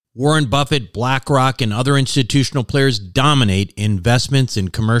Warren Buffett, BlackRock, and other institutional players dominate investments in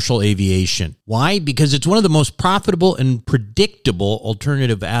commercial aviation. Why? Because it's one of the most profitable and predictable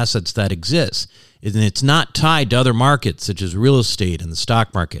alternative assets that exists, and it's not tied to other markets such as real estate and the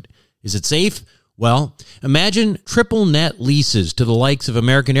stock market. Is it safe? Well, imagine triple net leases to the likes of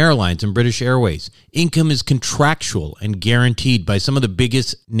American Airlines and British Airways. Income is contractual and guaranteed by some of the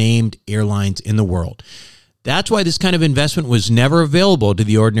biggest named airlines in the world. That's why this kind of investment was never available to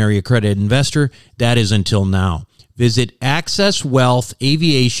the ordinary accredited investor. That is until now. Visit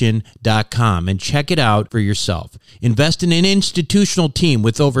accesswealthaviation.com and check it out for yourself. Invest in an institutional team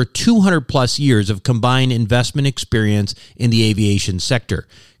with over 200 plus years of combined investment experience in the aviation sector.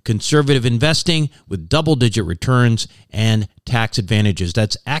 Conservative investing with double-digit returns and tax advantages.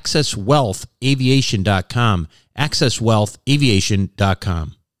 That's accesswealthaviation.com.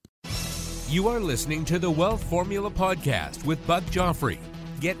 accesswealthaviation.com. You are listening to the Wealth Formula Podcast with Buck Joffrey.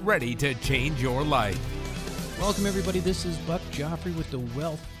 Get ready to change your life. Welcome, everybody. This is Buck Joffrey with the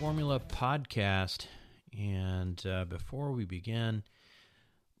Wealth Formula Podcast. And before we begin,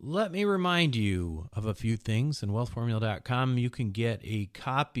 let me remind you of a few things. In wealthformula.com, you can get a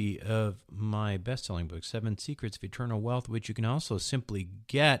copy of my best-selling book, 7 Secrets of Eternal Wealth, which you can also simply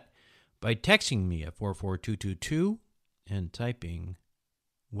get by texting me at 44222 and typing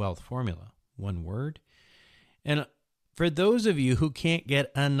Wealth Formula. One word. And for those of you who can't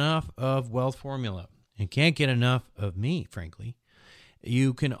get enough of Wealth Formula and can't get enough of me, frankly,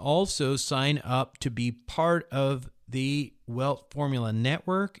 you can also sign up to be part of the Wealth Formula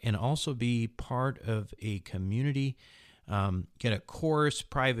Network and also be part of a community, get a course,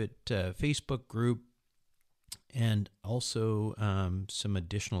 private Facebook group, and also some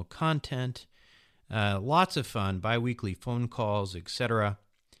additional content. Lots of fun, bi-weekly phone calls, etc.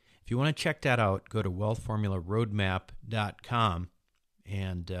 If you want to check that out, go to wealthformularoadmap.com.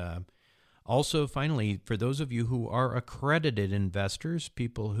 And also, finally, for those of you who are accredited investors,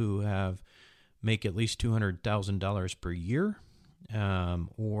 people who make at least $200,000 per year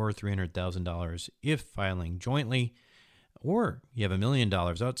or $300,000 if filing jointly, or you have $1 million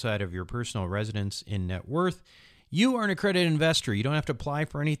outside of your personal residence in net worth, you are an accredited investor. You don't have to apply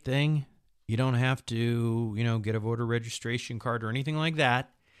for anything. You don't have to, get a voter registration card or anything like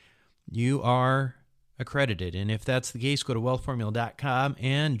that. You are accredited. And if that's the case, go to wealthformula.com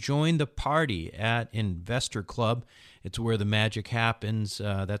and join the party at Investor Club. It's where the magic happens.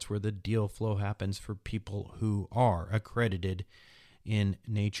 That's where the deal flow happens for people who are accredited in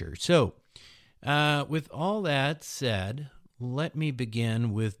nature. So with all that said, let me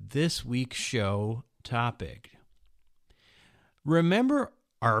begin with this week's show topic. Remember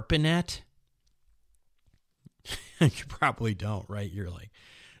ARPANET? You probably don't, right? You're like,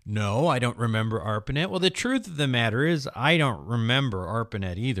 no, I don't remember ARPANET. Well, the truth of the matter is I don't remember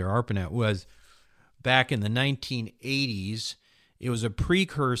ARPANET either. ARPANET was back in the 1980s. It was a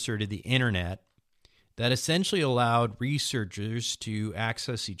precursor to the internet that essentially allowed researchers to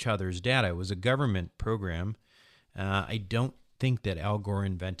access each other's data. It was a government program. I don't think that Al Gore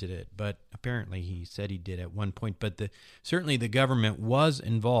invented it, but apparently he said he did at one point. But certainly the government was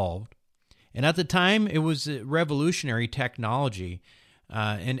involved. And at the time, it was a revolutionary technology.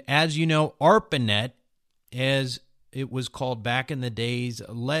 And as you know, ARPANET, as it was called back in the days,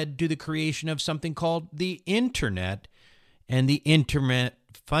 led to the creation of something called the Internet. And the Internet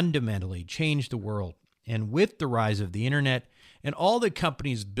fundamentally changed the world. And with the rise of the Internet and all the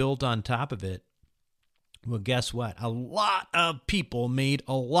companies built on top of it, well, guess what? A lot of people made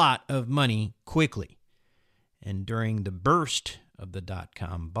a lot of money quickly. And during the burst of the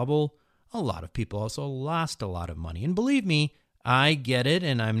dot-com bubble, a lot of people also lost a lot of money. And believe me, I get it,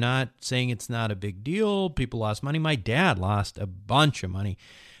 and I'm not saying it's not a big deal. People lost money. My dad lost a bunch of money.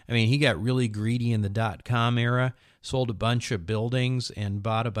 I mean, he got really greedy in the dot-com era, sold a bunch of buildings and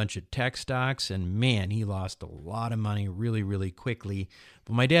bought a bunch of tech stocks, and man, he lost a lot of money really, really quickly.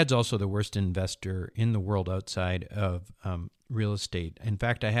 But my dad's also the worst investor in the world outside of real estate. In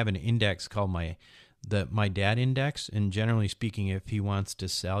fact, I have an index called my dad index, and generally speaking, if he wants to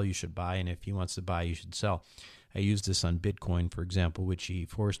sell, you should buy, and if he wants to buy, you should sell. I used this on Bitcoin, for example, which he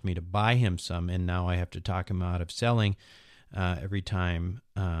forced me to buy him some, and now I have to talk him out of selling every time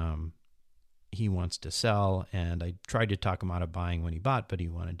he wants to sell, and I tried to talk him out of buying when he bought, but he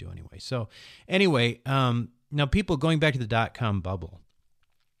wanted to anyway. So anyway, now people, going back to the dot-com bubble,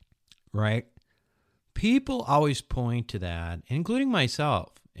 right? People always point to that, including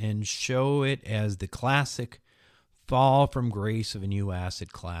myself, and show it as the classic fall from grace of a new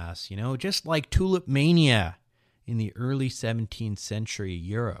asset class, just like tulip mania in the early 17th century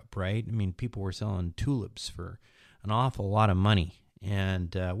Europe, right? I mean, people were selling tulips for an awful lot of money.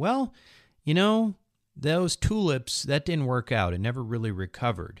 And, those tulips, that didn't work out. It never really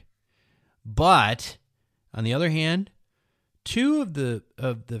recovered. But, on the other hand, two of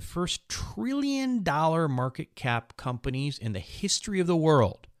the first $1 trillion market cap companies in the history of the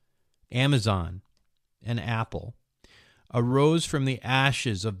world, Amazon and Apple, arose from the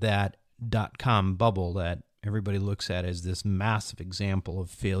ashes of that dot-com bubble that everybody looks at as this massive example of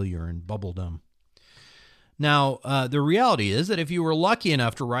failure and bubbledom. Now, the reality is that if you were lucky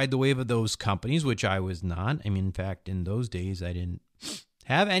enough to ride the wave of those companies, which I was not, in fact, in those days, I didn't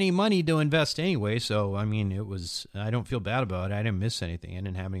have any money to invest anyway, so, I don't feel bad about it. I didn't miss anything. I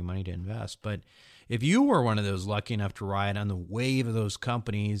didn't have any money to invest. But if you were one of those lucky enough to ride on the wave of those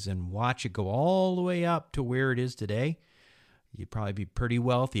companies and watch it go all the way up to where it is today, you'd probably be pretty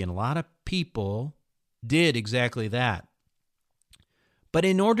wealthy. And a lot of people did exactly that. But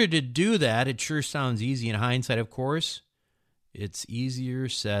in order to do that, it sure sounds easy in hindsight, of course. It's easier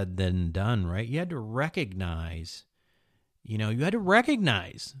said than done, right? You had to recognize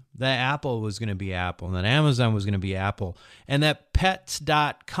that Apple was going to be Apple and that Amazon was going to be Apple and that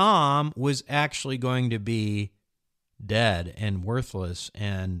Pets.com was actually going to be dead and worthless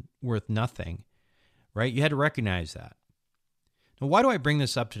and worth nothing, right? You had to recognize that. Now, why do I bring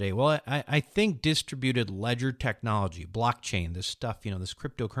this up today? Well, I think distributed ledger technology, blockchain, this stuff, this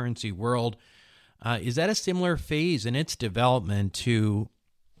cryptocurrency world, is at a similar phase in its development to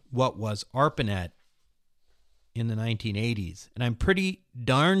what was ARPANET in the 1980s. And I'm pretty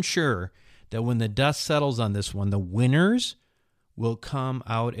darn sure that when the dust settles on this one, the winners will come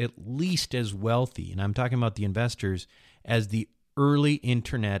out at least as wealthy, and I'm talking about the investors, as the early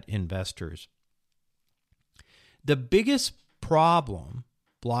internet investors. The biggest problem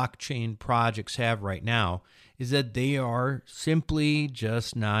blockchain projects have right now is that they are simply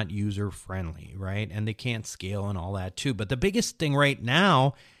just not user-friendly, right? And they can't scale and all that too. But the biggest thing right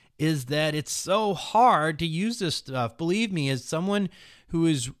now is that it's so hard to use this stuff. Believe me, as someone who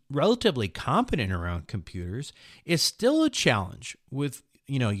is relatively competent around computers, it's still a challenge with,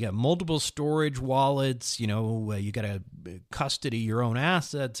 you got multiple storage wallets, you got to custody your own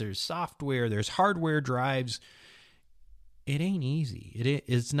assets, there's software, there's hardware drives. It ain't easy.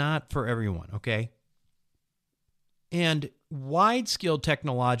 It's not for everyone, okay? And wide-scale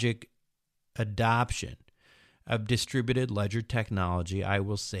technologic adoption of distributed ledger technology, I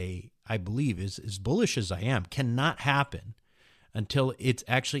will say, I believe, is as bullish as I am, cannot happen until it's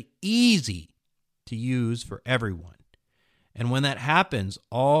actually easy to use for everyone. And when that happens,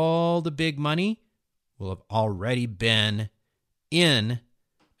 all the big money will have already been in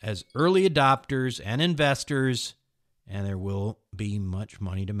as early adopters and investors, and there will be much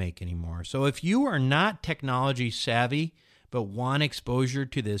money to make anymore. So if you are not technology savvy, but want exposure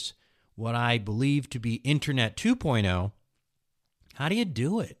to this, what I believe to be Internet 2.0, how do you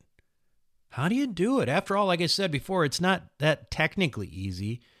do it? How do you do it? After all, like I said before, it's not that technically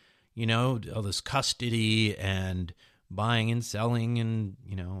easy. All this custody and buying and selling and,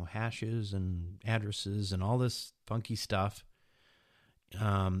 hashes and addresses and all this funky stuff.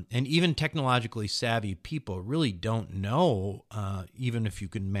 And even technologically savvy people really don't know, even if you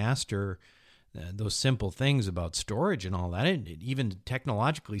can master those simple things about storage and all that. Even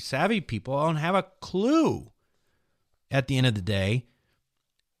technologically savvy people don't have a clue at the end of the day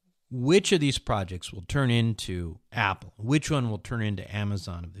which of these projects will turn into Apple, which one will turn into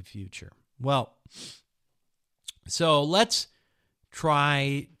Amazon of the future. Well, so let's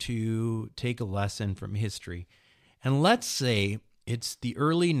try to take a lesson from history. And let's say it's the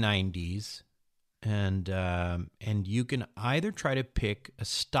early 90s, and you can either try to pick a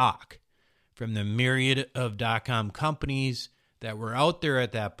stock from the myriad of dot-com companies that were out there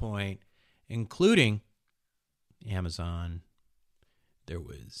at that point, including Amazon. There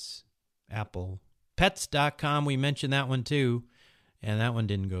was Apple. Pets.com, we mentioned that one too, and that one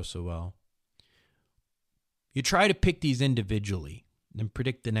didn't go so well. You try to pick these individually and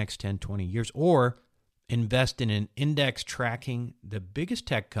predict the next 10, 20 years, or invest in an index tracking the biggest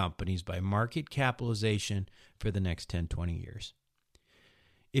tech companies by market capitalization for the next 10, 20 years.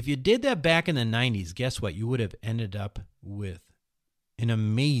 If you did that back in the 90s, guess what? You would have ended up with an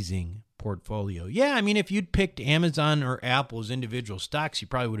amazing portfolio. Yeah, if you'd picked Amazon or Apple as individual stocks, you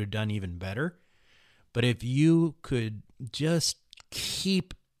probably would have done even better. But if you could just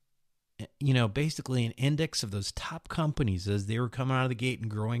keep, basically an index of those top companies as they were coming out of the gate and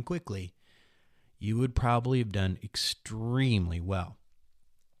growing quickly, you would probably have done extremely well.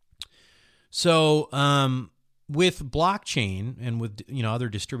 So with blockchain and with other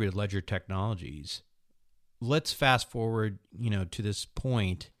distributed ledger technologies, let's fast forward to this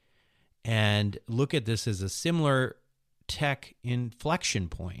point and look at this as a similar tech inflection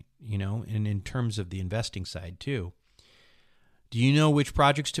point, and in terms of the investing side too. Do you know which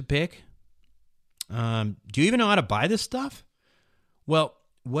projects to pick? Do you even know how to buy this stuff? Well,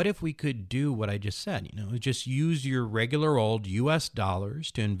 what if we could do what I just said? Just use your regular old US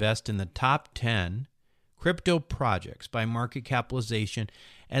dollars to invest in the top 10 crypto projects by market capitalization.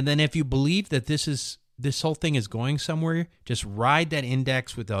 And then if you believe that this whole thing is going somewhere, just ride that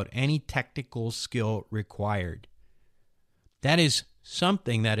index without any technical skill required. That is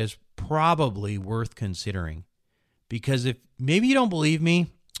something that is probably worth considering. Because if maybe you don't believe me,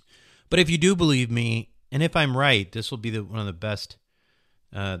 but if you do believe me, and if I'm right, this will be one of the best,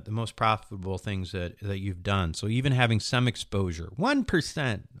 the most profitable things that you've done. So even having some exposure,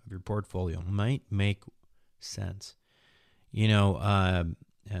 1% of your portfolio might make sense. Anthony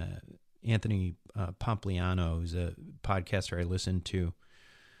Pompliano, who's a podcaster I listen to,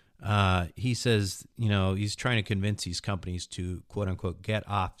 he says, he's trying to convince these companies to, quote unquote, get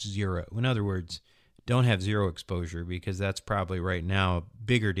off zero. In other words, don't have zero exposure, because that's probably right now a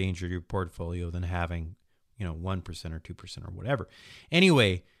bigger danger to your portfolio than having, 1% or 2% or whatever.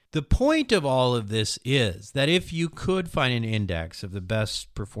 Anyway, the point of all of this is that if you could find an index of the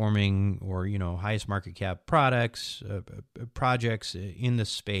best performing or, highest market cap projects in the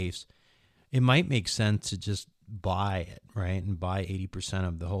space, it might make sense to just buy it, right? And buy 80%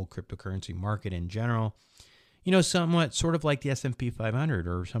 of the whole cryptocurrency market in general, somewhat sort of like the S&P 500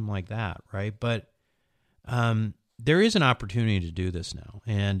 or something like that, right? But there is an opportunity to do this now,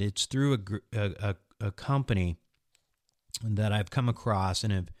 and it's through a company that I've come across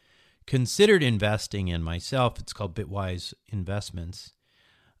and have considered investing in myself. It's called Bitwise Investments.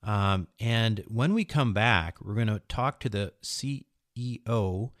 And when we come back, we're going to talk to the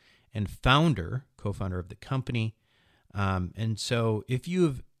CEO and co-founder of the company. And so if you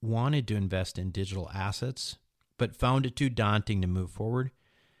have wanted to invest in digital assets, but found it too daunting to move forward,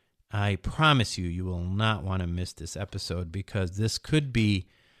 I promise you will not want to miss this episode, because this could be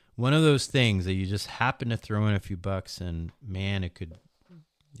one of those things that you just happen to throw in a few bucks, and man, it could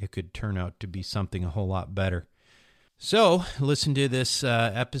turn out to be something a whole lot better. So listen to this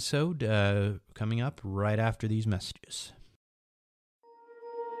episode coming up right after these messages.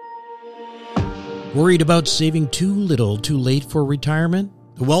 Worried about saving too little too late for retirement?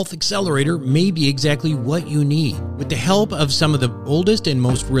 The Wealth Accelerator may be exactly what you need. With the help of some of the oldest and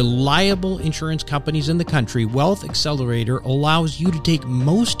most reliable insurance companies in the country, Wealth Accelerator allows you to take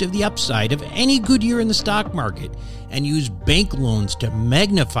most of the upside of any good year in the stock market and use bank loans to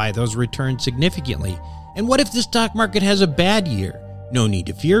magnify those returns significantly. And what if the stock market has a bad year? No need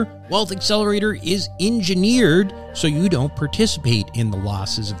to fear. Wealth Accelerator is engineered so you don't participate in the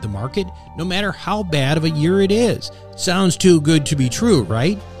losses of the market, no matter how bad of a year it is. Sounds too good to be true,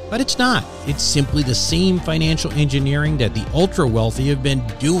 right? But it's not. It's simply the same financial engineering that the ultra-wealthy have been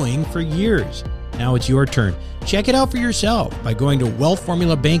doing for years. Now it's your turn. Check it out for yourself by going to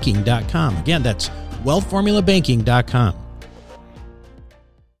wealthformulabanking.com. Again, that's wealthformulabanking.com.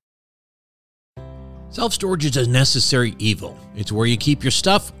 Self-storage is a necessary evil. It's where you keep your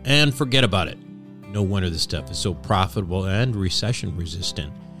stuff and forget about it. No wonder this stuff is so profitable and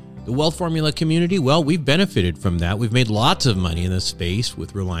recession-resistant. The Wealth Formula community, well, we've benefited from that. We've made lots of money in this space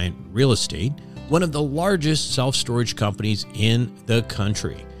with Reliant Real Estate, one of the largest self-storage companies in the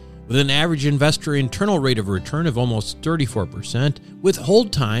country. With an average investor internal rate of return of almost 34%, with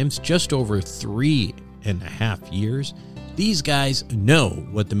hold times just over 3.5 years, these guys know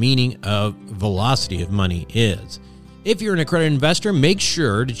what the meaning of velocity of money is. If you're an accredited investor, make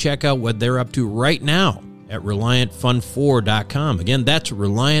sure to check out what they're up to right now at ReliantFund4.com. Again, that's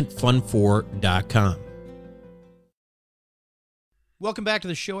ReliantFund4.com. Welcome back to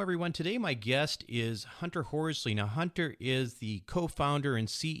the show, everyone. Today, my guest is Hunter Horsley. Now, Hunter is the co-founder and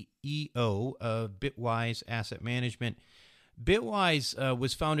CEO of Bitwise Asset Management. Bitwise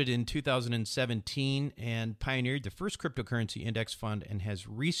was founded in 2017 and pioneered the first cryptocurrency index fund, and has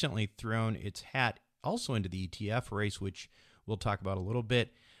recently thrown its hat also into the ETF race, which we'll talk about a little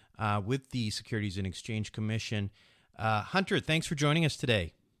bit, with the Securities and Exchange Commission. Hunter, thanks for joining us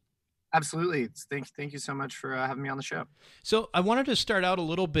today. Absolutely. Thank you so much for having me on the show. So I wanted to start out a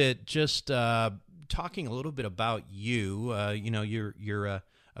little bit just talking a little bit about you. You're a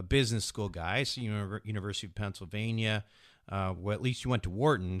business school guy, so University of Pennsylvania. Well, at least you went to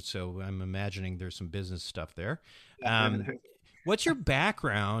Wharton, so I'm imagining there's some business stuff there. What's your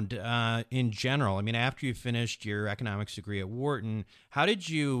background in general? I mean, after you finished your economics degree at Wharton, how did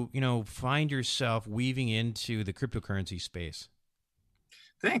you, find yourself weaving into the cryptocurrency space?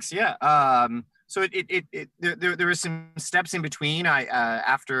 Thanks. Yeah. So there were some steps in between.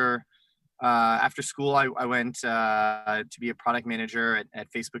 After after school, I went to be a product manager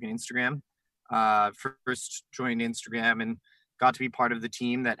at Facebook and Instagram. First joined Instagram and got to be part of the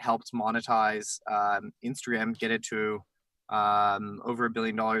team that helped monetize Instagram, get it to over $1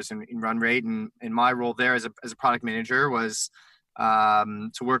 billion in run rate. And my role there as a product manager was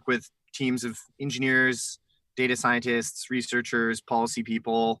to work with teams of engineers, data scientists, researchers, policy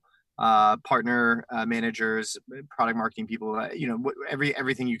people, partner managers, product marketing people,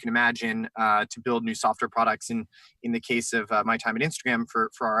 everything you can imagine to build new software products. In the case of my time at Instagram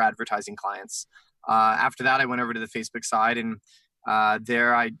for our advertising clients. After that, I went over to the Facebook side, and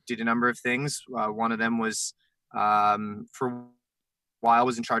there I did a number of things. One of them was for a while I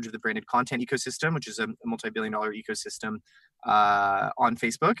was in charge of the branded content ecosystem, which is a multi-billion-dollar ecosystem on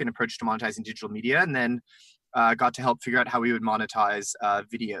Facebook, and approach to monetizing digital media, and then got to help figure out how we would monetize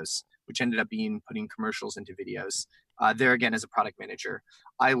videos, which ended up being putting commercials into videos. There again, as a product manager,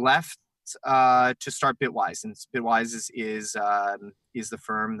 I left to start Bitwise, and Bitwise is the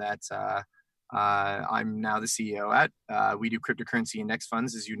firm that I'm now the CEO at. We do cryptocurrency index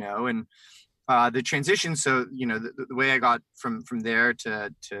funds, as you know, and the transition. So the way I got from there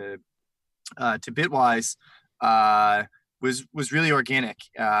to Bitwise was really organic.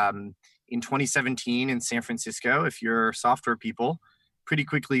 In 2017 in San Francisco, if you're software people, pretty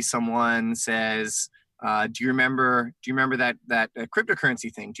quickly someone says, "Do you remember that cryptocurrency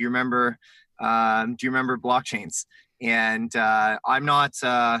thing? Do you remember blockchains?" And I'm not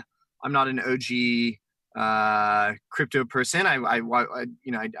an OG crypto person. I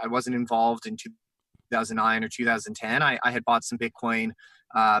wasn't involved in 2009 or 2010. I had bought some Bitcoin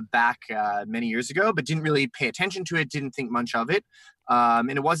back many years ago, but didn't really pay attention to it, didn't think much of it. And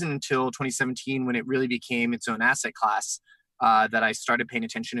it wasn't until 2017 when it really became its own asset class that I started paying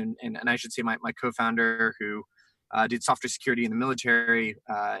attention. And I should say my co-founder, who did software security in the military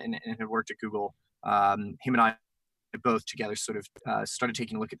and had worked at Google, him and I both together sort of started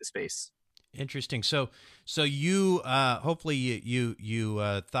taking a look at the space. Interesting. So you hopefully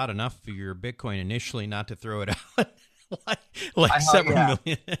you thought enough of your Bitcoin initially not to throw it out like several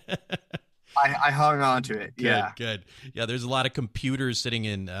million. I hung on to it. Good. Yeah, there's a lot of computers sitting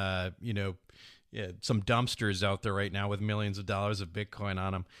in some dumpsters out there right now with millions of dollars of Bitcoin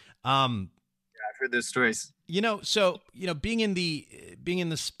on them. I've heard those stories. So being in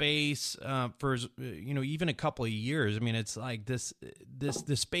the space for even a couple of years. I mean, it's like this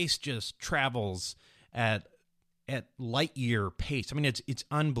space just travels at light year pace. I mean, it's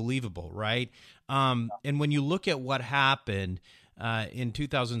unbelievable, right? And when you look at what happened in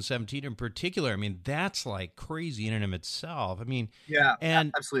 2017 in particular, I mean, that's like crazy in and of itself. I mean,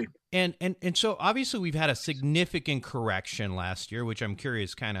 absolutely. And so obviously we've had a significant correction last year, which I'm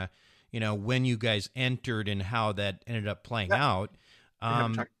curious kind of, when you guys entered and how that ended up playing out.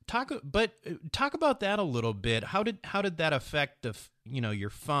 Talk about that a little bit. How did that affect your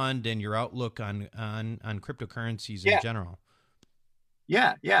fund and your outlook on cryptocurrencies in general?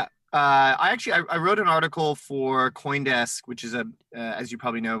 Yeah. I wrote an article for CoinDesk, which is as you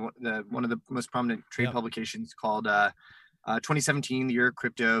probably know, one of the most prominent trade publications, called 2017, the year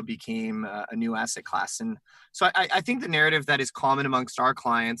crypto became a new asset class. And so I think the narrative that is common amongst our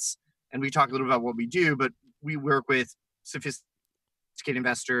clients, and we talk a little about what we do, but we work with sophisticated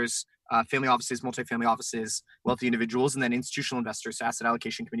investors, family offices, multifamily offices, wealthy individuals, and then institutional investors, asset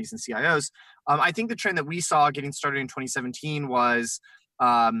allocation committees, and CIOs. I think the trend that we saw getting started in 2017 was,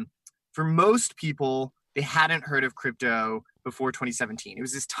 for most people, they hadn't heard of crypto before 2017. It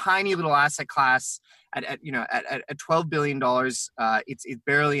was this tiny little asset class at $12 billion. It's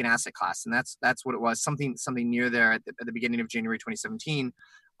barely an asset class, and that's what it was. Something near there at the beginning of January 2017.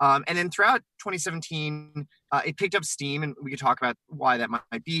 And then throughout 2017, it picked up steam, and we could talk about why that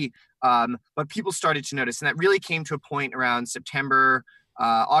might be. But people started to notice, and that really came to a point around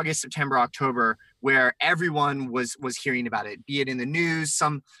August, September, October, where everyone was hearing about it, be it in the news,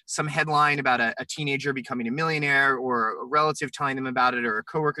 some headline about a teenager becoming a millionaire, or a relative telling them about it, or a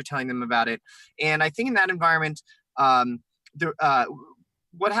coworker telling them about it. And I think in that environment, what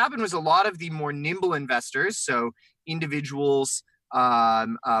happened was a lot of the more nimble investors, so individuals,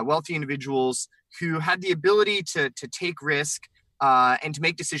 wealthy individuals who had the ability to take risk and to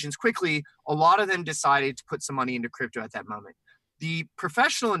make decisions quickly, a lot of them decided to put some money into crypto at that moment. The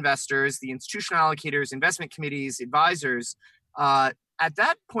professional investors, the institutional allocators, investment committees, advisors, at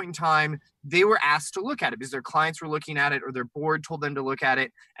that point in time, they were asked to look at it because their clients were looking at it, or their board told them to look at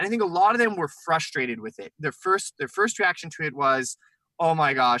it. And I think a lot of them were frustrated with it. Their first reaction to it was, "Oh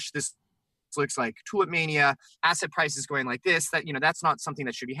my gosh, this looks like tulip mania, asset prices going like this, that's not something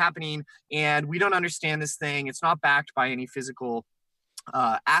that should be happening. And we don't understand this thing. It's not backed by any physical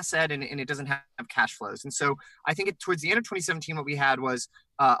asset, and it doesn't have cash flows. And so I think towards the end of 2017, what we had was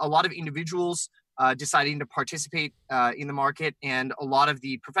a lot of individuals deciding to participate in the market, and a lot of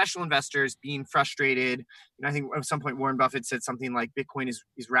the professional investors being frustrated. I think at some point Warren Buffett said something like Bitcoin is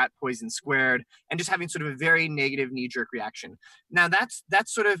rat poison squared, and just having sort of a very negative knee-jerk reaction. Now that's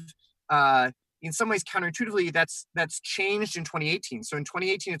sort of in some ways counterintuitively that's changed in 2018. So in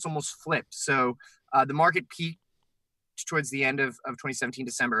 2018 it's almost flipped. So the market peaked towards the end of 2017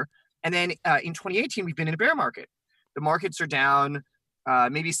 December, and then in 2018 we've been in a bear market. The markets are down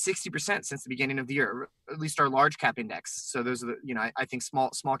maybe 60% since the beginning of the year, at least our large cap index. So those are the, I think small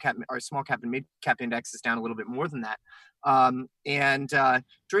cap and mid cap index is down a little bit more than that. And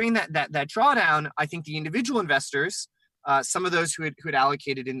during that drawdown, I think the individual investors, some of those who had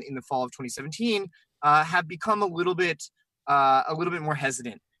allocated in the fall of 2017, have become a little bit more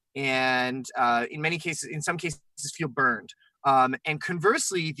hesitant, and in some cases feel burned. And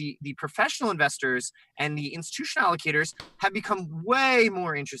conversely, the professional investors and the institutional allocators have become way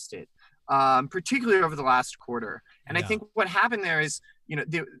more interested, particularly over the last quarter. And I think what happened there is,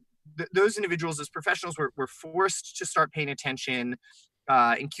 those individuals as professionals were forced to start paying attention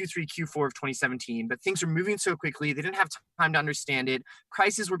in Q3, Q4 of 2017, but things are moving so quickly, they didn't have time to understand it.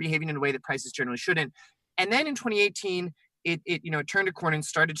 Prices were behaving in a way that prices generally shouldn't. And then in 2018, it turned a corner and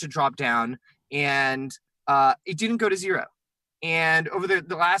started to drop down, and it didn't go to zero. And over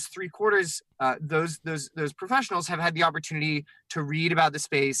the last 3 quarters, those professionals have had the opportunity to read about the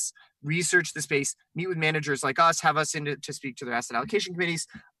space, research the space, meet with managers like us, have us in to speak to their asset allocation committees,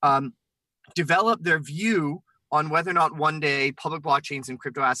 develop their view on whether or not one day public blockchains and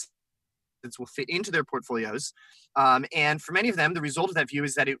crypto assets will fit into their portfolios. And for many of them, the result of that view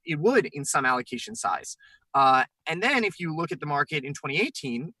is that it would in some allocation size. And then if you look at the market in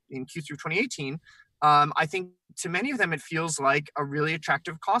 2018, in Q3 2018, I think to many of them, it feels like a really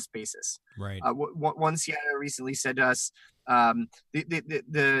attractive cost basis. Right. One CIO recently said to us, the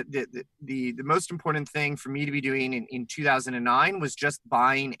most important thing for me to be doing in 2009 was just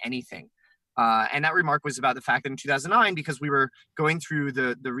buying anything. And that remark was about the fact that in 2009, because we were going through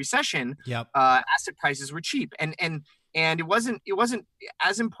the recession, asset prices were cheap, and it wasn't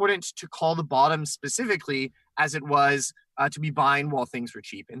as important to call the bottom specifically as it was to be buying while things were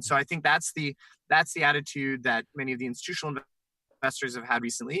cheap. And so I think that's the attitude that many of the institutional investors have had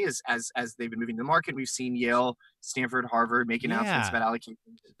recently, as they've been moving to the market. We've seen Yale, Stanford, Harvard make announcements about allocating.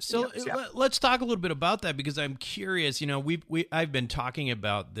 So let's talk a little bit about that, because I'm curious. I've been talking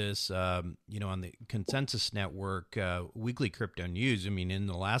about this, on the Consensus Network weekly crypto news. I mean, in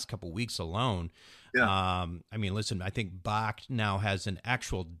the last couple of weeks alone. Yeah. Listen, I think Bakkt now has an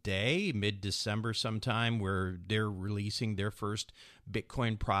actual day, mid-December sometime, where they're releasing their first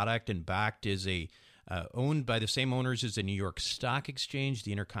Bitcoin product, and Bakkt is owned by the same owners as the New York Stock Exchange,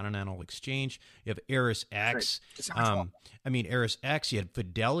 the Intercontinental Exchange. You have ErisX. ErisX, you had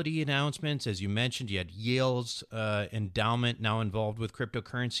Fidelity announcements. As you mentioned, you had Yale's endowment now involved with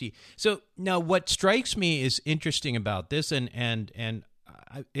cryptocurrency. So now what strikes me is interesting about this, and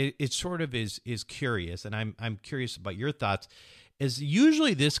it sort of is curious, and I'm curious about your thoughts, is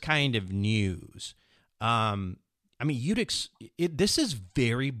usually this kind of news, this is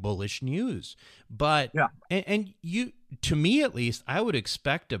very bullish news, but and you, to me at least, I would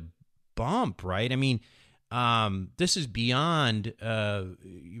expect a bump, right? This is beyond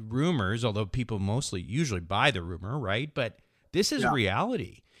rumors, although people usually buy the rumor, right? But this is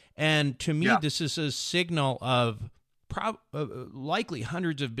reality, and to me, this is a signal of likely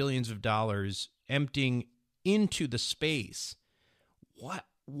hundreds of billions of dollars emptying into the space.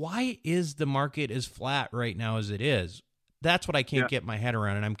 Why is the market as flat right now as it is? That's what I can't get my head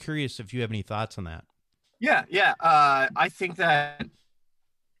around, and I'm curious if you have any thoughts on that. I think that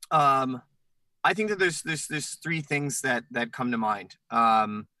there's 3 things that come to mind.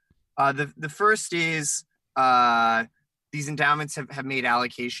 The first is these endowments have made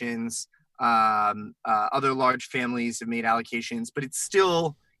allocations. Other large families have made allocations, but it's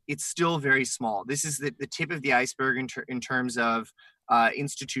still very small. This is the tip of the iceberg in terms of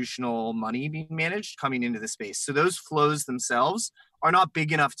institutional money being managed coming into the space. So those flows themselves are not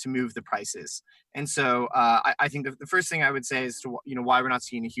big enough to move the prices. And so I think the first thing I would say is to why we're not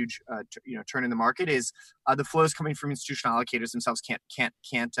seeing a huge turn in the market is the flows coming from institutional allocators themselves can't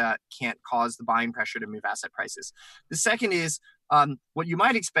cause the buying pressure to move asset prices. The second is what you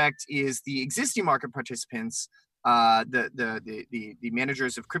might expect is the existing market participants, the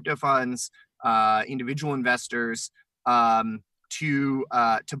managers of crypto funds, individual investors, to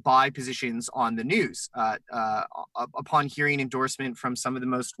buy positions on the news upon hearing endorsement from some of the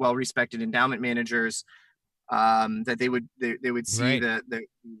most well-respected endowment managers. that they would see Right. the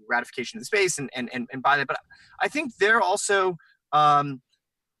ratification of the space and buy that. But I think they're also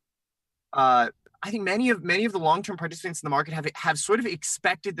I think many of the long-term participants in the market have sort of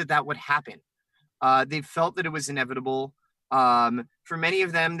expected that would happen. They felt that it was inevitable. For many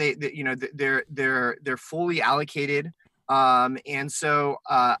of them, they're fully allocated. And so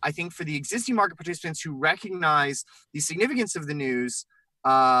I think for the existing market participants who recognize the significance of the news,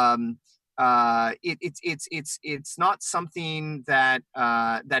 it's not something that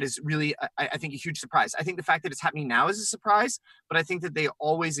is really, I think, a huge surprise. I think the fact that it's happening now is a surprise, but I think that they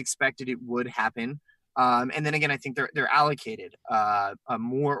always expected it would happen. And then again, I think they're allocated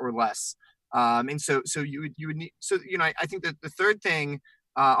more or less. And so you would need, I think that the third thing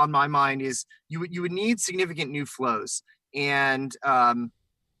on my mind is you would need significant new flows and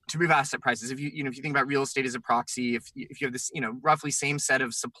to move asset prices. If you think about real estate as a proxy, if you have this, roughly same set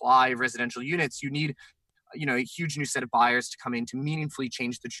of supply of residential units, you need, a huge new set of buyers to come in to meaningfully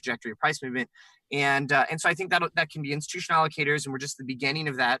change the trajectory of price movement. And so I think that can be institutional allocators, and we're just at the beginning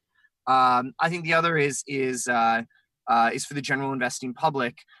of that. I think the other is for the general investing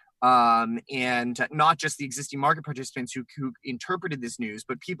public. And not just the existing market participants who interpreted this news,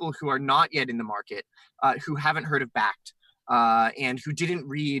 but people who are not yet in the market, who haven't heard of Bakkt, and who didn't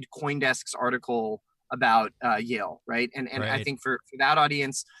read CoinDesk's article about Yale, right? And Right. I think for that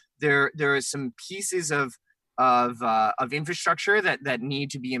audience, there are some pieces of infrastructure that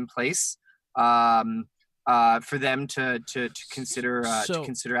need to be in place for them to consider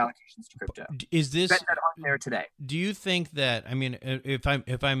allocations to crypto. Is this that aren't there today? Do you think that, I mean, if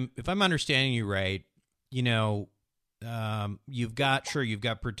I'm understanding you right, you've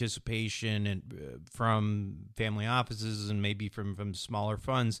got participation and from family offices and maybe from smaller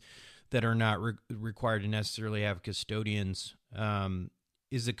funds that are not required to necessarily have custodians.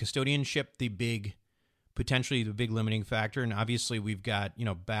 Is the custodianship potentially the big limiting factor? And obviously we've got,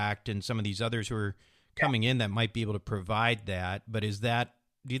 Bakkt and some of these others who are coming in that might be able to provide that. But do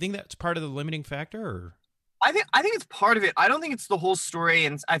you think that's part of the limiting factor? Or? I think it's part of it. I don't think it's the whole story.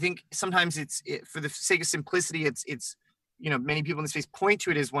 And I think sometimes for the sake of simplicity, it's many people in the space point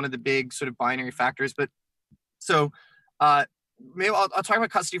to it as one of the big sort of binary factors. But so maybe I'll talk about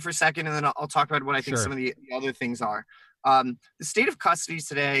custody for a second, and then I'll talk about what I think some of the other things are. The state of custody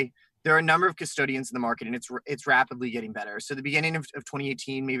today, there are a number of custodians in the market, and it's rapidly getting better. So the beginning of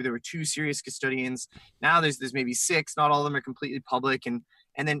 2018, maybe there were 2 serious custodians. Now there's maybe 6. Not all of them are completely public. And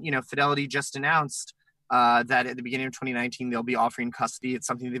then, Fidelity just announced that at the beginning of 2019, they'll be offering custody. It's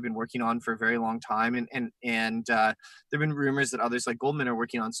something they've been working on for a very long time. And there've been rumors that others like Goldman are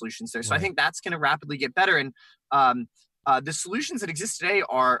working on solutions there. So I think that's going to rapidly get better. And the solutions that exist today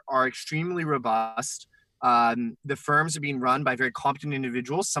are extremely robust. The firms are being run by very competent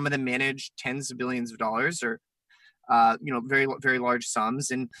individuals. Some of them manage tens of billions of dollars or, very, very large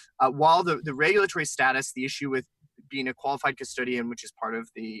sums. And while the regulatory status, the issue with being a qualified custodian, which is part of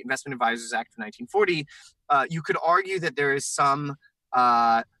the Investment Advisors Act of 1940, you could argue that there is some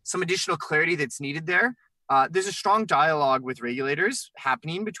additional clarity that's needed there. There's a strong dialogue with regulators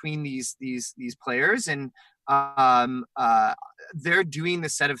happening between these players, and they're doing the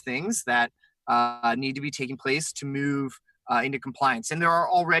set of things that need to be taking place to move into compliance. And there are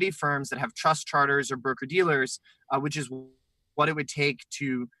already firms that have trust charters or broker-dealers, which is what it would take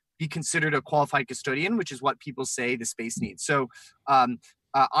to be considered a qualified custodian, which is what people say the space needs. So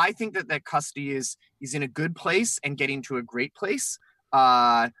I think that custody is in a good place and getting to a great place.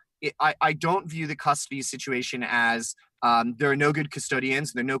 I don't view the custody situation as there are no good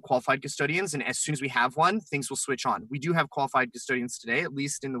custodians, there are no qualified custodians, and as soon as we have one, things will switch on. We do have qualified custodians today, at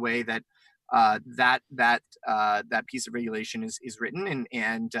least in the way that that piece of regulation is written,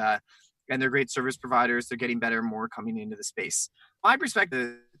 and they're great service providers. They're getting better, more coming into the space. My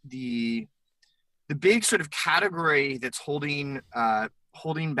perspective, the big sort of category that's holding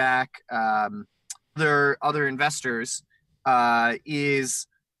back other investors is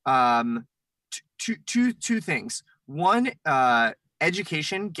two things. One,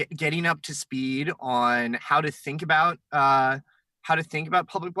 education, getting up to speed on how to think about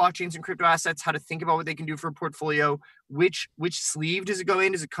public blockchains and crypto assets, how to think about what they can do for a portfolio, which sleeve does it go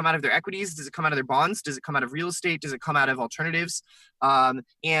in? Does it come out of their equities? Does it come out of their bonds? Does it come out of real estate? Does it come out of alternatives?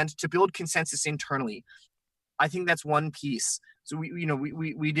 And to build consensus internally. I think that's one piece. So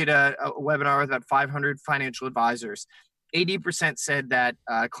we did a webinar with about 500 financial advisors. 80% said that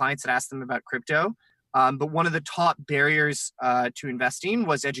clients had asked them about crypto, but one of the top barriers to investing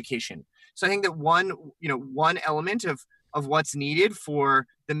was education. So I think that one element of what's needed for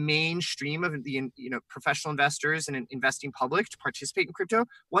the mainstream of the professional investors and investing public to participate in crypto,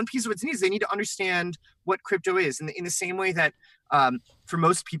 one piece of what's needed is they need to understand what crypto is, in the same way that for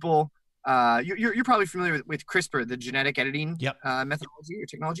most people, you're probably familiar with CRISPR, the genetic editing methodology or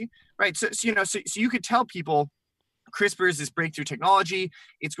technology, right? So you could tell people CRISPR is this breakthrough technology.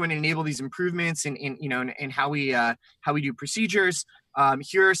 It's going to enable these improvements in how we do procedures.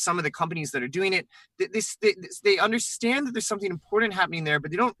 Here are some of the companies that are doing it. They understand that there's something important happening there,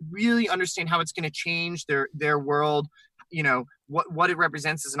 but they don't really understand how it's going to change their world. What it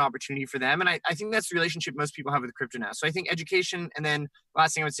represents as an opportunity for them. And I think that's the relationship most people have with crypto now. So I think education, and then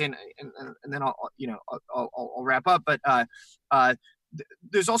last thing I would say, and then I'll wrap up. But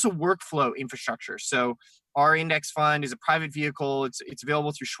there's also workflow infrastructure. So our index fund is a private vehicle. It's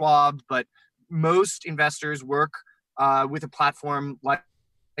available through Schwab, but most investors work with a platform like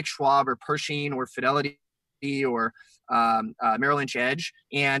Schwab or Pershing or Fidelity or Merrill Lynch Edge,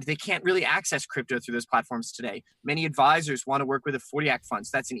 and they can't really access crypto through those platforms today. Many advisors want to work with a 40 Act fund.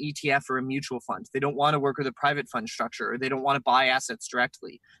 So that's an ETF or a mutual fund. They don't want to work with a private fund structure, or they don't want to buy assets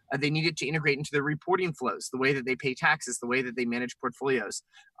directly. They need it to integrate into their reporting flows, the way that they pay taxes, the way that they manage portfolios.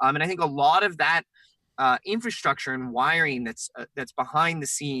 And I think a lot of that infrastructure and wiring that's behind the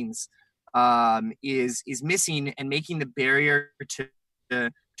scenes is missing, and making the barrier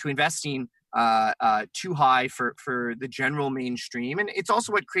to investing too high for the general mainstream. And it's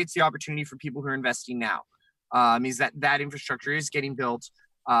also what creates the opportunity for people who are investing now, is that infrastructure is getting built,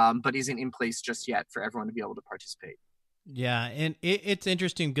 but isn't in place just yet for everyone to be able to participate. Yeah, and it's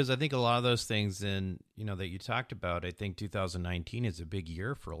interesting because I think a lot of those things that you talked about, I think 2019 is a big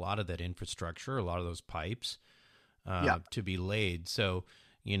year for a lot of that infrastructure, a lot of those pipes to be laid. So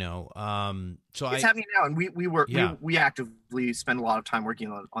so it's happening now, and we actively spend a lot of time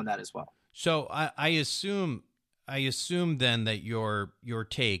working on that as well. So I assume then that your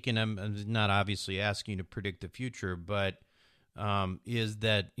take, and I'm not obviously asking you to predict the future, but is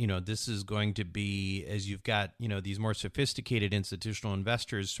that this is going to be, as you've got these more sophisticated institutional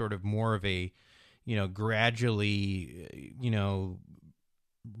investors, sort of more of a gradually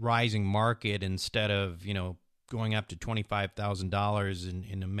rising market instead of going up to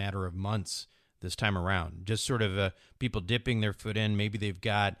 $25,000 in a matter of months this time around. Just sort of people dipping their foot in. Maybe they've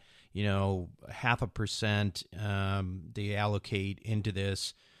got 0.5% they allocate into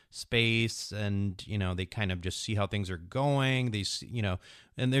this space, and they kind of just see how things are going.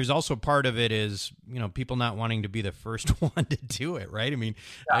 And there's also part of it is people not wanting to be the first one to do it, right?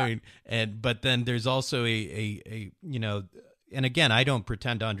 But then there's also a and again, I don't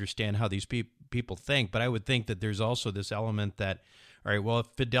pretend to understand how these people think, but I would think that there's also this element that, all right, well, if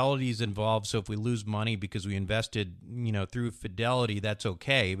Fidelity is involved, so if we lose money because we invested, through Fidelity, that's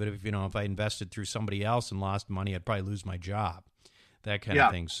okay. But if I invested through somebody else and lost money, I'd probably lose my job, that kind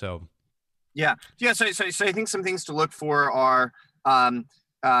of thing. So, So I think some things to look for are,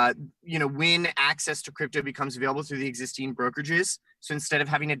 when access to crypto becomes available through the existing brokerages. So instead of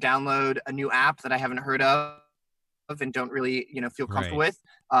having to download a new app that I haven't heard of and don't really feel comfortable with,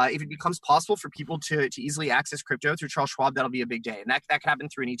 if it becomes possible for people to easily access crypto through Charles Schwab, that'll be a big day. And that could happen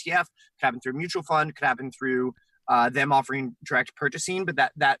through an ETF, could happen through a mutual fund, could happen through them offering direct purchasing, but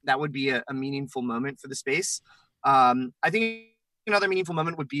that would be a meaningful moment for the space. I think another meaningful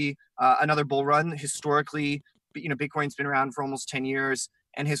moment would be another bull run. Historically, Bitcoin's been around for almost 10 years,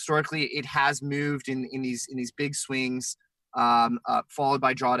 and historically it has moved in these big swings, followed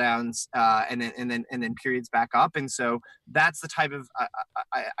by drawdowns, and then periods back up. And so that's the type of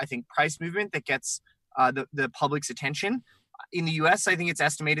I think price movement that gets the public's attention. In the U.S., I think it's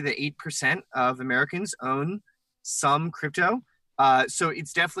estimated that 8% of Americans own some crypto. So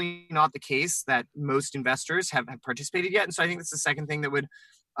it's definitely not the case that most investors have participated yet. And so I think that's the second thing that would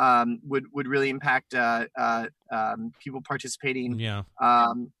really impact people participating. Yeah.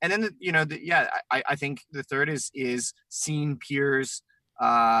 And then I think the third is seeing peers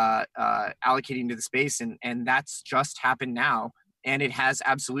allocating to the space, and that's just happened now, and it has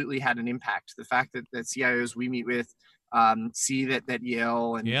absolutely had an impact. The fact that CIOs we meet with see that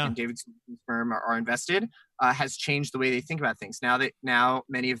Yale and David Swensen's firm are invested has changed the way they think about things. Now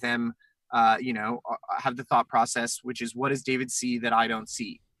many of them have the thought process, which is, what does David see that I don't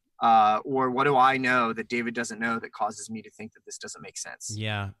see? Or what do I know that David doesn't know that causes me to think that this doesn't make sense?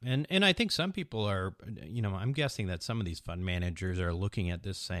 Yeah. And I think some people are, I'm guessing that some of these fund managers are looking at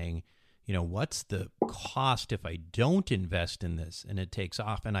this saying, what's the cost if I don't invest in this and it takes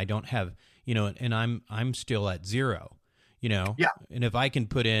off and I don't have, and I'm still at zero, Yeah. And if I can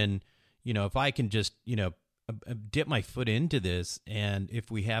put in, if I can just, dip my foot into this, and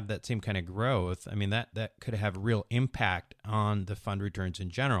if we have that same kind of growth, I mean that could have a real impact on the fund returns in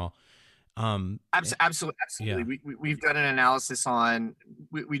general. Absolutely. Yeah. We've done an analysis on,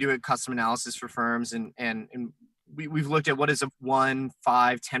 we do a custom analysis for firms, and we've looked at what is a 1,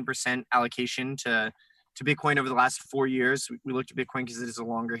 5, 10% allocation to Bitcoin over the last 4 years. We looked at Bitcoin because it is a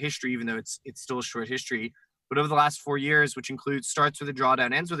longer history, even though it's still a short history. But over the last 4 years, which includes starts with a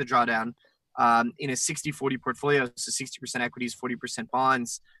drawdown, ends with a drawdown, in a 60-40 portfolio, so 60% equities, 40%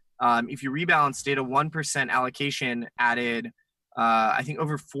 bonds. If you rebalance data, 1% allocation added, I think,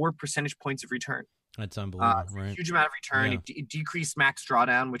 over 4 percentage points of return. That's unbelievable, right? Huge amount of return. Yeah. It decreased max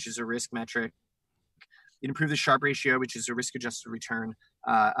drawdown, which is a risk metric. It improved the Sharpe ratio, which is a risk-adjusted return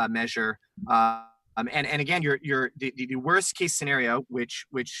measure. And again, the worst case scenario, which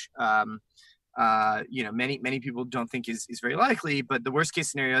many people don't think is very likely, but the worst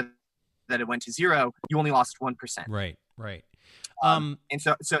case scenario that it went to zero, you only lost 1%. Right. And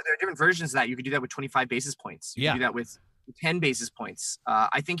so there are different versions of that. You could do that with 25 basis points. You could do that with 10 basis points.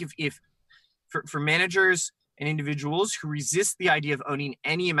 I think if for managers and individuals who resist the idea of owning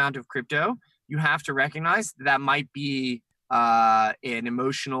any amount of crypto, you have to recognize that might be an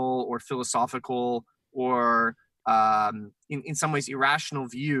emotional or philosophical or in some ways irrational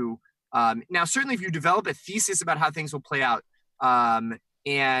view. Now, certainly if you develop a thesis about how things will play out,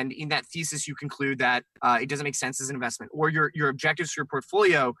 and in that thesis you conclude that it doesn't make sense as an investment, or your objectives for your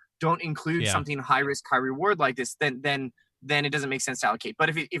portfolio don't include something high risk, high reward like this, then it doesn't make sense to allocate. But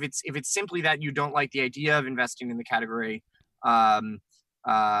if it's simply that you don't like the idea of investing in the category, I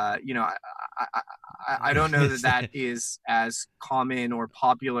don't know that is as common or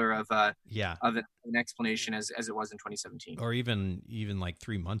popular of an explanation as it was in 2017, or even like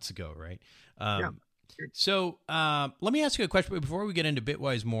 3 months ago, right? So let me ask you a question. But before we get into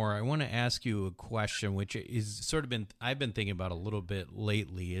Bitwise more, I want to ask you a question, which is sort of I've been thinking about a little bit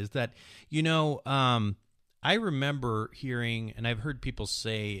lately. Is that I remember hearing, and I've heard people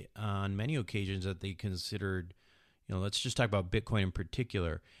say on many occasions that they considered, let's just talk about Bitcoin in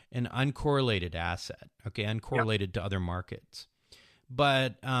particular, an uncorrelated asset, uncorrelated to other markets.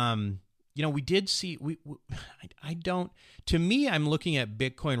 But, we did see, to me, I'm looking at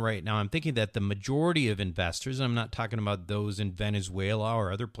Bitcoin right now. I'm thinking that the majority of investors, and I'm not talking about those in Venezuela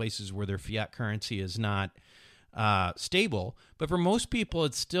or other places where their fiat currency is not stable, but for most people,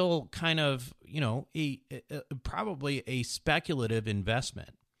 it's still kind of, probably a speculative investment.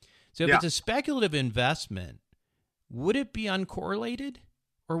 So if it's a speculative investment, would it be uncorrelated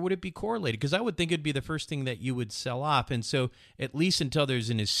or would it be correlated? Because I would think it'd be the first thing that you would sell off. And so at least until there's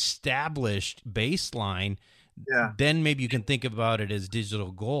an established baseline, then maybe you can think about it as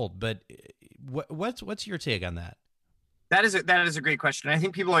digital gold. But what's your take on that? That is a great question. I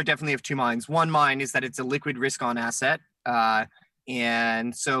think people are definitely of two minds. One mind is that it's a liquid risk on asset.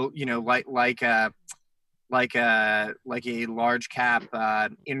 And so, like a large cap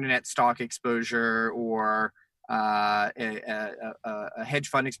internet stock exposure or a hedge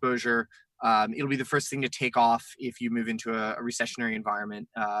fund exposure, it'll be the first thing to take off if you move into a recessionary environment,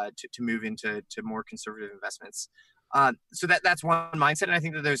 to move into more conservative investments. So that's one mindset, and I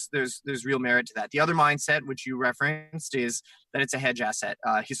think that there's real merit to that. The other mindset, which you referenced, is that it's a hedge asset.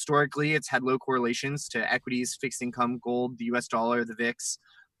 Historically, it's had low correlations to equities, fixed income, gold, the U.S. dollar, the VIX,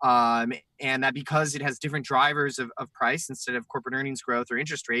 and that because it has different drivers of price instead of corporate earnings growth or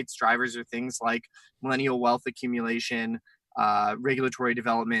interest rates, drivers are things like millennial wealth accumulation, regulatory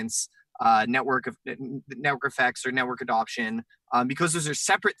developments, network effects or network adoption. Because those are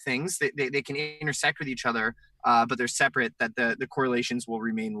separate things, they can intersect with each other, but they're separate, that the correlations will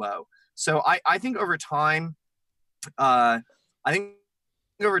remain low. So I think over time,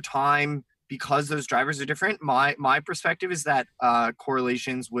 because those drivers are different, my perspective is that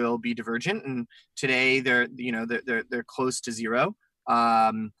correlations will be divergent, and today they're close to zero.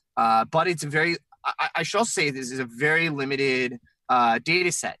 But it's I should also say this is a very limited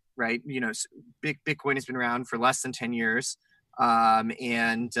data set, right? Bitcoin has been around for less than 10 years.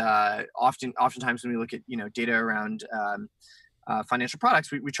 And oftentimes when we look at, data around financial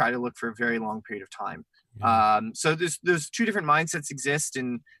products, we try to look for a very long period of time. So there's two different mindsets exist,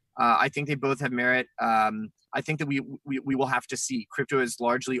 and I think they both have merit. I think that we will have to see. Crypto has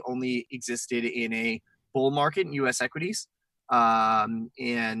largely only existed in a bull market in U.S. equities, and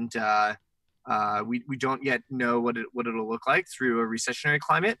we don't yet know what it'll look like through a recessionary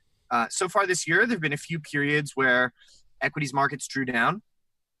climate. So far this year, there have been a few periods where equities markets drew down,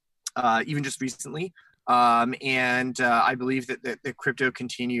 even just recently, and I believe that the crypto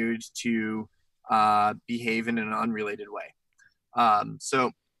continued to behave in an unrelated way.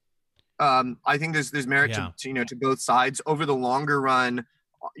 So I think there's merit to both sides. Over the longer run,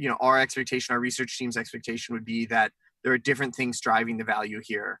 our expectation, our research team's expectation would be that there are different things driving the value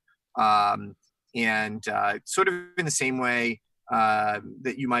here. And sort of in the same way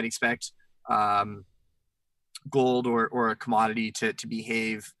that you might expect gold or a commodity to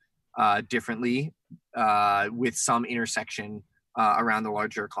behave differently with some intersection around the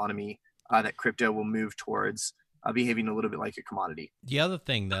larger economy, that crypto will move towards behaving a little bit like a commodity. The other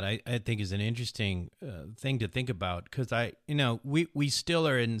thing that I think is an interesting thing to think about, because we still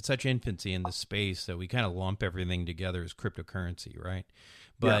are in such infancy in the space that we kind of lump everything together as cryptocurrency, right?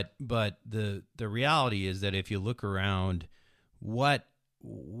 But the reality is that if you look around, what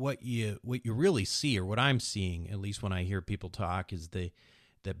you really see, or what I'm seeing, at least when I hear people talk, is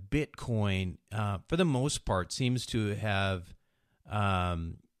that Bitcoin, for the most part, seems to have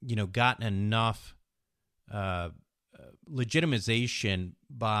gotten enough legitimization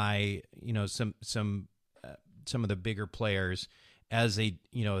by some of the bigger players as a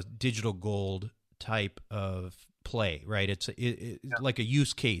digital gold type of play, right? It's like a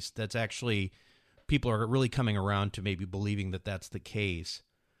use case that's actually, people are really coming around to maybe believing that that's the case.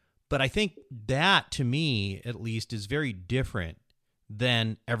 But I think that, to me at least, is very different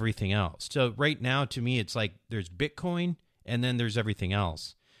than everything else. So right now, to me, it's like there's Bitcoin and then there's everything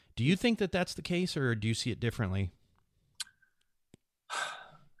else. Do you think that that's the case, or do you see it differently?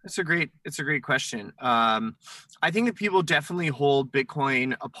 It's a great question. I think that people definitely hold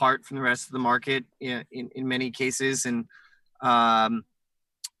Bitcoin apart from the rest of the market in many cases. And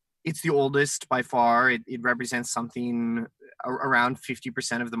it's the oldest by far. It represents something around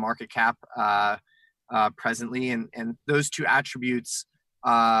 50% of the market cap presently. And those two attributes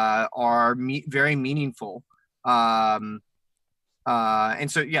are very meaningful. And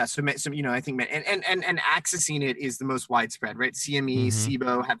so I think, and accessing it is the most widespread, right? CME,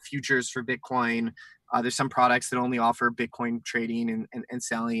 Cboe have futures for Bitcoin. There's some products that only offer Bitcoin trading and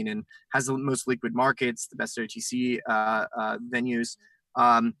selling, and has the most liquid markets, the best OTC venues.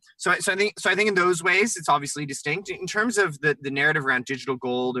 So I think in those ways, it's obviously distinct. In terms of the narrative around digital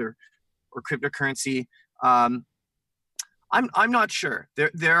gold or cryptocurrency, I'm not sure.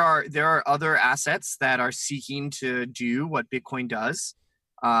 There are other assets that are seeking to do what Bitcoin does.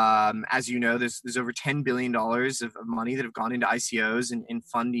 As you know, there's over $10 billion of money that have gone into ICOs and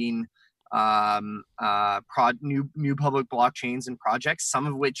funding new public blockchains and projects, some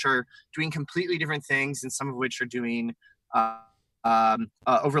of which are doing completely different things and some of which are doing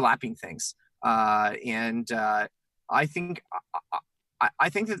overlapping things. And I think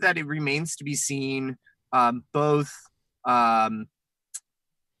that it remains to be seen both.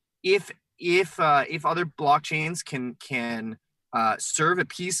 If other blockchains can serve a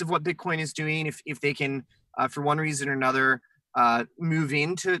piece of what Bitcoin is doing, if they can, for one reason or another, move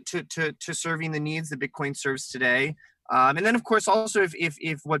into to serving the needs that Bitcoin serves today, and then of course also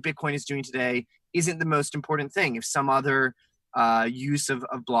if what Bitcoin is doing today isn't the most important thing, if some other use of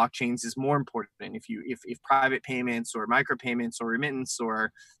blockchains is more important, if private payments or micropayments or remittance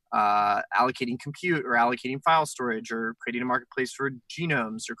or allocating compute or allocating file storage or creating a marketplace for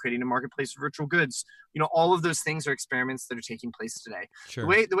genomes or creating a marketplace for virtual goods, all of those things are experiments that are taking place today. Sure.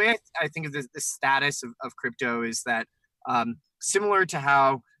 The way I think of the status of crypto is that similar to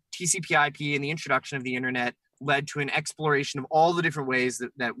how TCP/IP and the introduction of the internet led to an exploration of all the different ways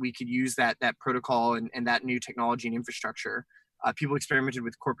that we could use that protocol and that new technology and infrastructure. People experimented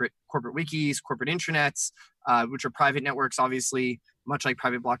with corporate wikis, corporate intranets, which are private networks, obviously, much like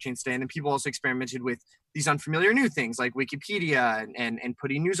private blockchains today. And then people also experimented with these unfamiliar new things like Wikipedia and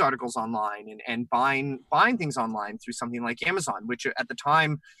putting news articles online and buying things online through something like Amazon, which at the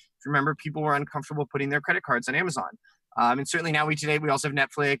time, if you remember, people were uncomfortable putting their credit cards on Amazon. And certainly now we also have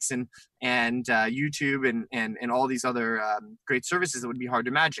Netflix and YouTube and all these other great services that would be hard to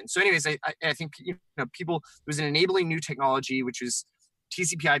imagine. So anyways, I think people, there was an enabling new technology, which was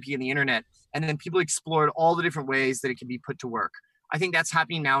TCP/IP and the internet, and then people explored all the different ways that it can be put to work. I think that's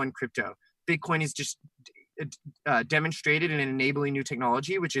happening now in crypto. Bitcoin is just demonstrated an enabling new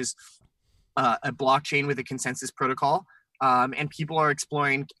technology, which is a blockchain with a consensus protocol. And people are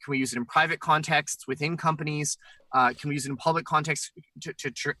exploring, can we use it in private contexts within companies? Can we use it in public context to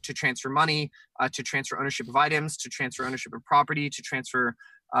transfer money, to transfer ownership of items, to transfer ownership of property, to transfer,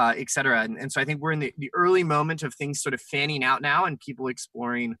 et cetera. And so I think we're in the early moment of things sort of fanning out now and people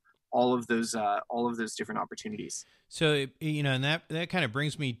exploring all of those different opportunities. So, and that kind of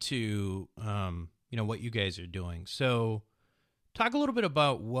brings me to, what you guys are doing. So talk a little bit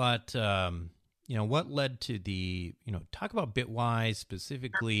about what led to the, talk about Bitwise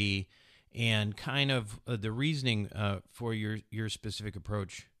specifically and kind of the reasoning for your specific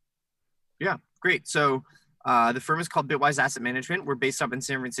approach. Yeah, great. So the firm is called Bitwise Asset Management. We're based up in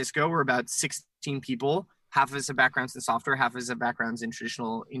San Francisco. We're about 16 people. Half of us have backgrounds in software, half of us have backgrounds in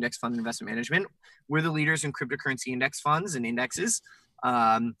traditional index fund investment management. We're the leaders in cryptocurrency index funds and indexes.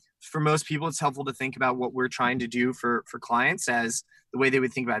 For most people, it's helpful to think about what we're trying to do for clients as the way they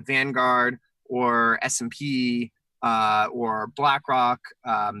would think about Vanguard or S&P or BlackRock.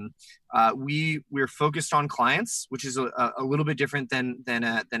 We're focused on clients, which is a little bit different than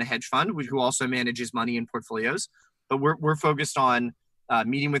a hedge fund, who also manages money in portfolios. But we're focused on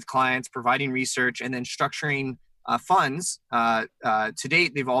meeting with clients, providing research, and then structuring funds. To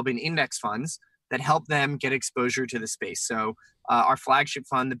date, they've all been index funds that help them get exposure to the space. So our flagship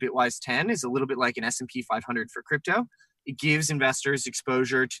fund, the Bitwise 10, is a little bit like an S&P 500 for crypto. It gives investors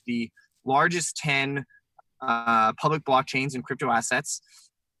exposure to the largest 10 public blockchains and crypto assets,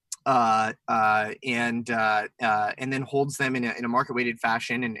 and then holds them in a market-weighted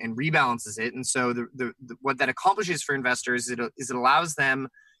fashion and rebalances it. And so what that accomplishes for investors is it allows them,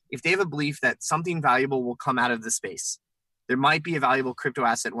 if they have a belief that something valuable will come out of the space, there might be a valuable crypto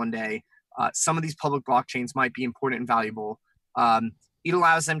asset one day. Some of these public blockchains might be important and valuable. It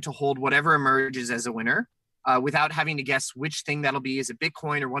allows them to hold whatever emerges as a winner. Without having to guess which thing that'll be. Is it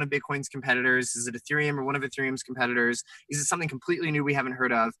Bitcoin or one of Bitcoin's competitors? Is it Ethereum or one of Ethereum's competitors? Is it something completely new we haven't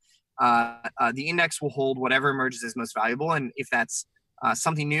heard of? The index will hold whatever emerges as most valuable. And if that's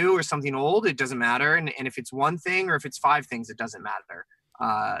something new or something old, it doesn't matter. And if it's one thing or if it's five things, it doesn't matter.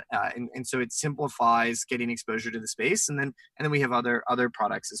 And so it simplifies getting exposure to the space. And then we have other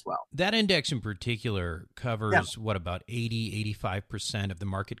products as well. That index in particular covers what, about 85% of the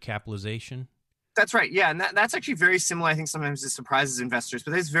market capitalization? That's right. Yeah. And that's actually very similar. I think sometimes it surprises investors,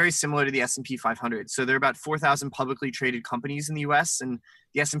 but it's very similar to the S&P 500. So there are about 4,000 publicly traded companies in the US, and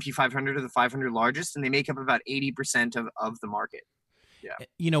the S&P 500 are the 500 largest, and they make up about 80% of the market. Yeah.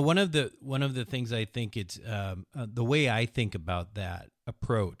 You know, one of the things I think it's the way I think about that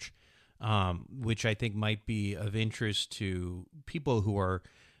approach, which I think might be of interest to people who are,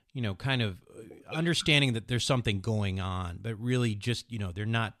 you know, kind of understanding that there's something going on, but really just, you know, they're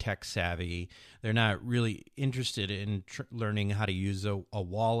not tech savvy. They're not really interested in learning how to use a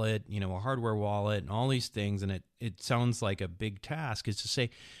wallet, you know, a hardware wallet and all these things. And it sounds like a big task is to say,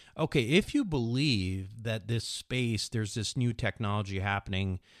 okay, if you believe that this space, there's this new technology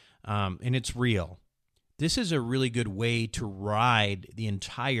happening and it's real, this is a really good way to ride the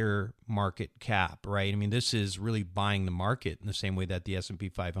entire market cap, right? I mean, this is really buying the market in the same way that the S&P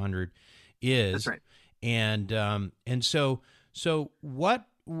 500 is. That's right. And so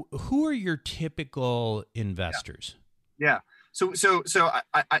who are your typical investors? Yeah. So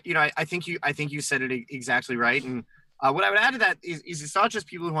I think you said it exactly right. And what I would add to that is it's not just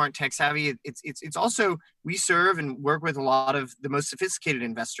people who aren't tech savvy. It's also, we serve and work with a lot of the most sophisticated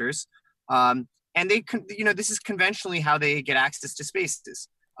investors. And they, you know, this is conventionally how they get access to spaces.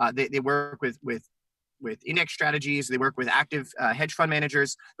 They work with index strategies. They work with active hedge fund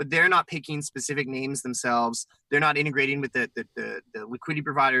managers, but they're not picking specific names themselves. They're not integrating with the liquidity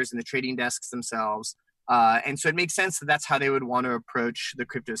providers and the trading desks themselves. And so it makes sense that that's how they would want to approach the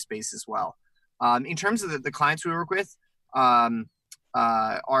crypto space as well. In terms of the clients we work with,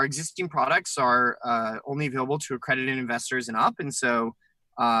 our existing products are only available to accredited investors and up. And so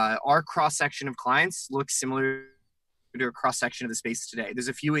our cross-section of clients looks similar to a cross-section of the space today. There's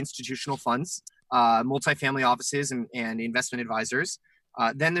a few institutional funds, multifamily offices, and investment advisors.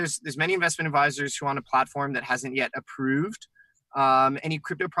 Then there's many investment advisors who are on a platform that hasn't yet approved any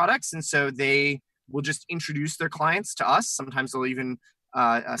crypto products. And so they will just introduce their clients to us. Sometimes they'll even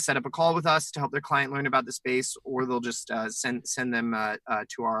set up a call with us to help their client learn about the space, or they'll just send them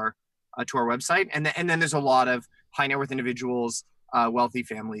to our website. And then there's a lot of high net worth individuals, wealthy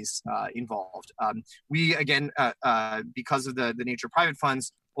families involved. We, again, because of the nature of private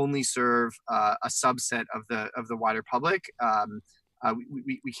funds, only serve a subset of the wider public.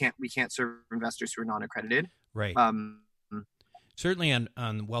 We can't serve investors who are non-accredited. Right. Certainly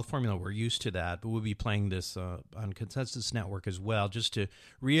on Wealth Formula, we're used to that, but we'll be playing this on Consensus Network as well. Just to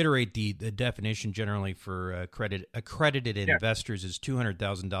reiterate, the definition generally for accredited investors is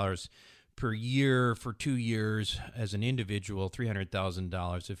 $200,000 per year for 2 years as an individual,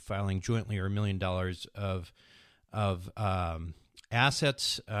 $300,000 if filing jointly, or $1 million of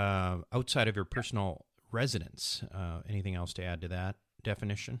assets outside of your personal residence. Anything else to add to that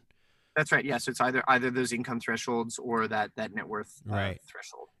definition? That's right. Yeah. So it's either those income thresholds or that net worth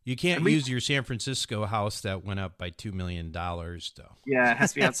threshold. You can't use your San Francisco house that went up by $2 million, though. Yeah, it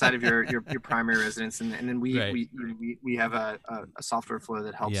has to be outside of your primary residence, and then we Right. we have a software flow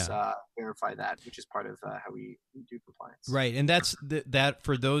that helps Yeah. verify that, which is part of how we do compliance. Right, and that's that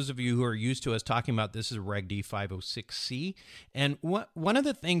for those of you who are used to us talking about this is Reg D 506C, and one of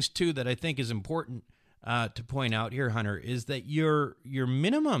the things too that I think is important to point out here, Hunter, is that your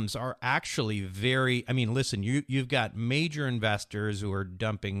minimums are actually very. I mean, listen, you've got major investors who are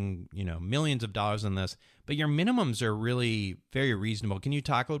dumping millions of dollars in this, but your minimums are really very reasonable. Can you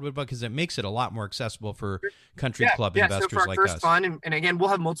talk a little bit about, because it makes it a lot more accessible for country club investors so for our like first us. fund, and again, we'll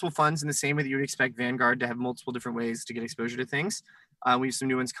have multiple funds in the same way that you would expect Vanguard to have multiple different ways to get exposure to things. We have some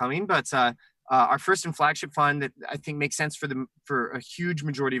new ones coming, but our first and flagship fund that I think makes sense for a huge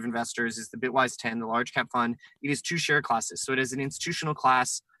majority of investors is the Bitwise 10, the large cap fund. It is 2 share classes. So it has an institutional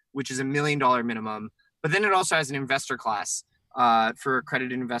class, which is $1 million minimum, but then it also has an investor class for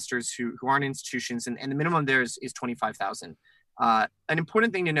accredited investors who aren't institutions. And the minimum there is 25,000. An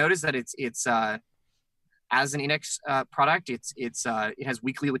important thing to note is that it's as an index product, it has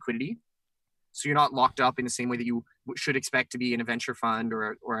weekly liquidity. So you're not locked up in the same way that you should expect to be in a venture fund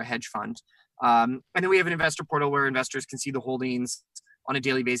or a hedge fund. And then we have an investor portal where investors can see the holdings on a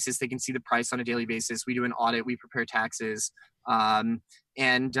daily basis. They can see the price on a daily basis. We do an audit. We prepare taxes. And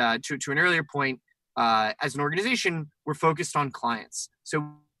to an earlier point, as an organization, we're focused on clients. So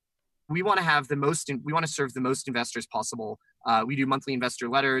we want to have we want to serve the most investors possible. We do monthly investor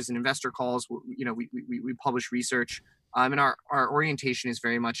letters and investor calls. We publish research. And our orientation is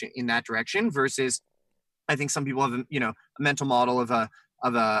very much in that direction versus, I think some people have a mental model of a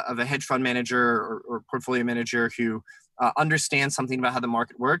hedge fund manager or portfolio manager who understands something about how the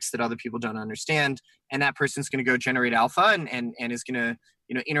market works that other people don't understand, and that person's going to go generate alpha and is going to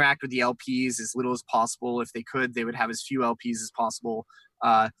interact with the LPs as little as possible. If they could, they would have as few LPs as possible.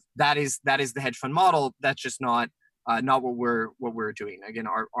 That is the hedge fund model. That's just not what we're doing. Again,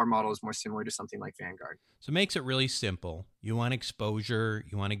 our model is more similar to something like Vanguard. So it makes it really simple. You want exposure,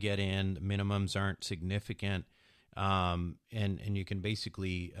 you want to get in, the minimums aren't significant. And you can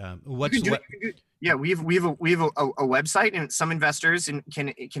basically we have a website, and some investors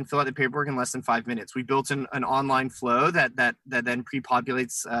can fill out the paperwork in less than 5 minutes. We built an online flow that then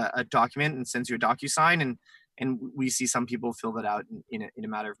pre-populates a document and sends you a DocuSign, and we see some people fill that out in a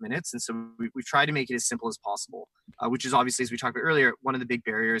matter of minutes. And so we've tried to make it as simple as possible, which is obviously, as we talked about earlier, one of the big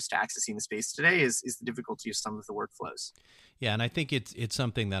barriers to accessing the space today is the difficulty of some of the workflows. Yeah, and I think it's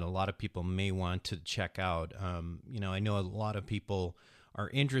something that a lot of people may want to check out. I know a lot of people are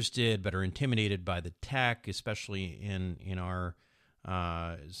interested but are intimidated by the tech, especially in our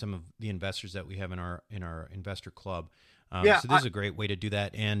some of the investors that we have in our investor club. So this is a great way to do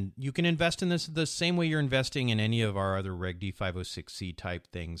that. And you can invest in this the same way you're investing in any of our other Reg D 506C type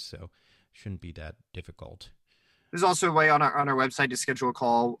things. So it shouldn't be that difficult. There's also a way on our website to schedule a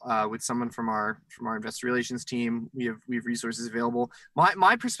call with someone from our investor relations team. We have resources available.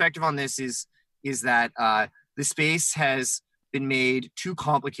 My perspective on this is that the space has been made too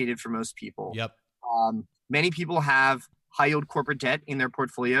complicated for most people. Yep. Many people have high yield corporate debt in their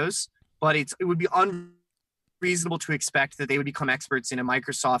portfolios, but it would be unreasonable to expect that they would become experts in a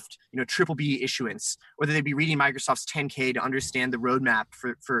Microsoft, triple B issuance, or that they'd be reading Microsoft's 10K to understand the roadmap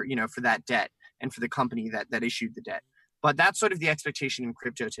for that debt and for the company that issued the debt. But that's sort of the expectation in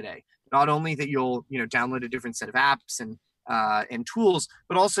crypto today. Not only that you'll, download a different set of apps and tools,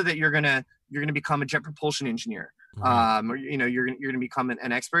 but also that you're gonna become a jet propulsion engineer. Mm-hmm. Or you're gonna become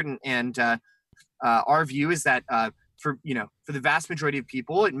an expert. And our view is that for the vast majority of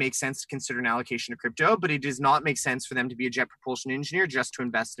people, it makes sense to consider an allocation to crypto, but it does not make sense for them to be a jet propulsion engineer just to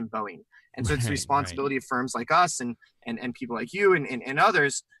invest in Boeing. And so it's the responsibility of firms like us and people like you and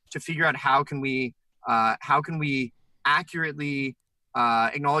others to figure out how can we accurately,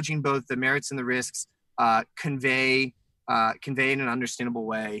 acknowledging both the merits and the risks, convey in an understandable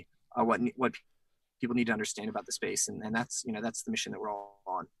way what people need to understand about the space, and that's the mission that we're all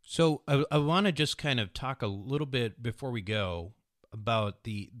on. So I want to just kind of talk a little bit before we go about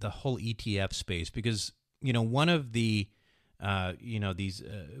the whole ETF space, because one of the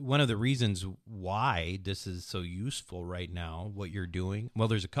one of the reasons why this is so useful right now, what you're doing. Well,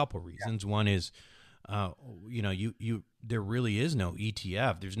 there's a couple reasons. Yeah. One is, there really is no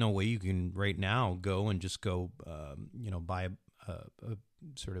ETF. There's no way you can right now go and just go, buy a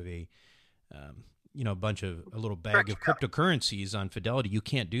sort of a little bag of cryptocurrencies on Fidelity. You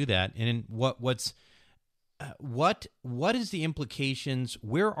can't do that. And what is the implications?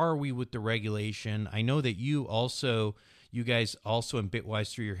 Where are we with the regulation? I know that you guys also in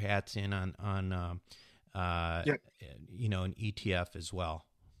Bitwise threw your hats in on an ETF as well.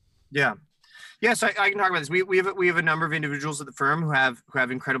 Yeah. Yeah, so I can talk about this. We have a number of individuals at the firm who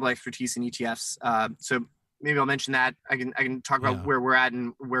have incredible expertise in ETFs. So maybe I'll mention that. I can talk about where we're at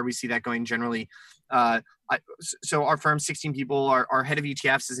and where we see that going generally. So our firm, 16 people. Our head of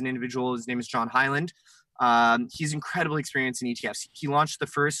ETFs is an individual. His name is John Hyland. He's incredibly experienced in ETFs. He launched the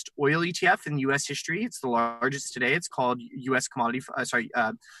first oil ETF in U.S. history. It's the largest today. It's called U.S.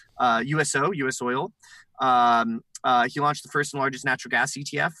 USO, U.S. Oil. He launched the first and largest natural gas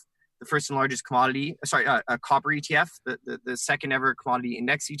ETF, the first and largest copper ETF, the second ever commodity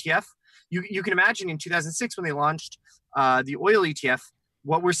index ETF. You can imagine in 2006 when they launched the oil ETF,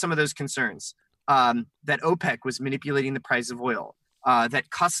 what were some of those concerns? That OPEC was manipulating the price of oil. That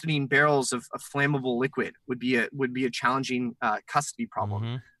custodying barrels of flammable liquid would be a challenging custody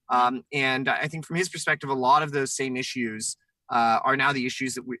problem. Mm-hmm. And I think from his perspective, a lot of those same issues are now the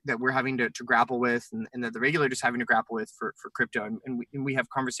issues that we're having to grapple with, and that the regulators having to grapple with for crypto, and we have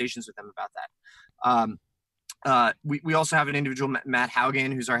conversations with them about that. We also have an individual, Matt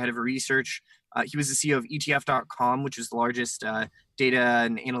Haugen, who's our head of research. He was the CEO of ETF.com, which is the largest data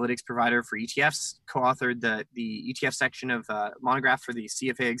and analytics provider for ETFs. Co-authored the ETF section of Monograph for the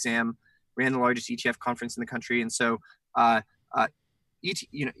CFA exam. Ran the largest ETF conference in the country, and so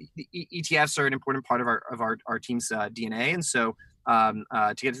ETFs are an important part of our team's DNA. And so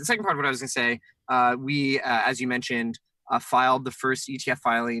to get to the second part of what I was going to say, we, as you mentioned, filed the first ETF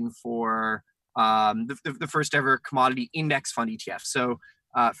filing for the first ever commodity index fund ETF. So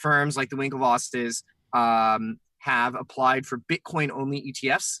firms like the Winklevosses have applied for Bitcoin only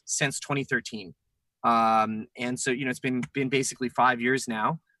ETFs since 2013. And so, it's been basically 5 years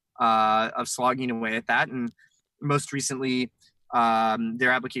now of slogging away at that. And most recently,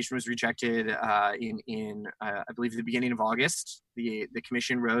 their application was rejected in I believe the beginning of August. The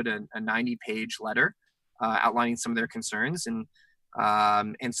commission wrote a 90-page letter outlining some of their concerns, and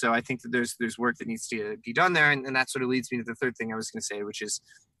so I think that there's work that needs to be done there, and that sort of leads me to the third thing I was going to say, which is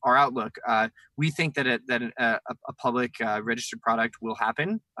our outlook. We think that a public registered product will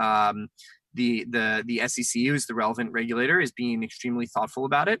happen. The SEC, who's the relevant regulator, is being extremely thoughtful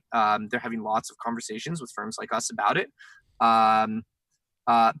about it. They're having lots of conversations with firms like us about it.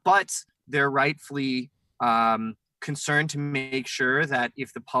 But they're rightfully concerned to make sure that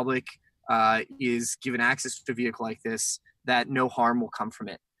if the public is given access to a vehicle like this, that no harm will come from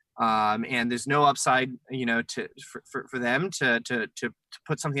it. And there's no upside, for them to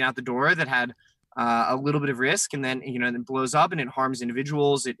put something out the door that had a little bit of risk, and then it blows up and it harms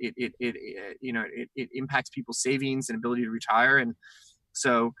individuals. It impacts people's savings and ability to retire, and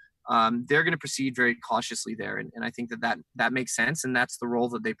so. They're going to proceed very cautiously there, and I think that makes sense, and that's the role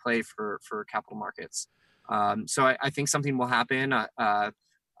that they play for capital markets. So I think something will happen, but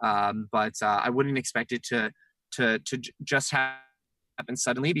I wouldn't expect it to just happen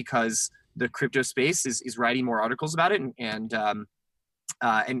suddenly, because the crypto space is writing more articles about it and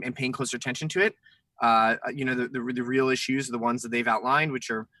paying closer attention to it. The real issues are the ones that they've outlined, which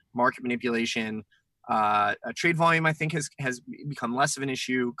are market manipulation. Trade volume, I think, has become less of an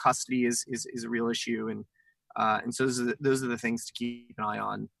issue. Custody is a real issue, and so those are the things to keep an eye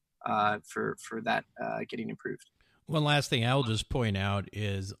on for that getting improved. One last thing I'll just point out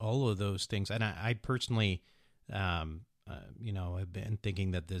is all of those things, and I personally, have been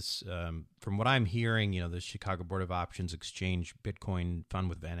thinking that this, from what I'm hearing, the Chicago Board of Options Exchange Bitcoin fund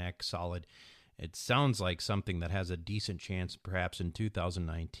with VanEck Solid, it sounds like something that has a decent chance, perhaps in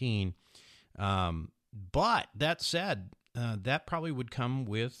 2019. But that said, that probably would come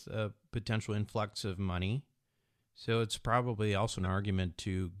with a potential influx of money. So it's probably also an argument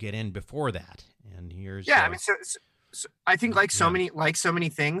to get in before that. And here's so I think like so many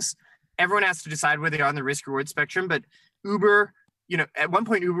things, everyone has to decide where they are on the risk reward spectrum. But Uber, at one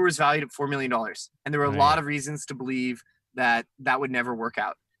point Uber was valued at $4 million, and there were a lot of reasons to believe that would never work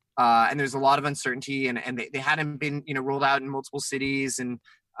out. And there's a lot of uncertainty, and they hadn't been rolled out in multiple cities, and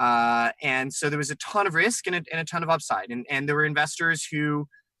so there was a ton of risk and a ton of upside, and there were investors who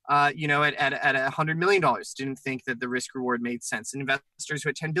at $100 million didn't think that the risk reward made sense, and investors who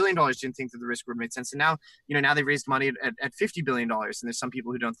at $10 billion didn't think that the risk reward made sense. And now they've raised money at $50 billion, and there's some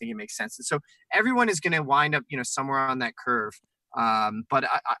people who don't think it makes sense. And so everyone is going to wind up somewhere on that curve. But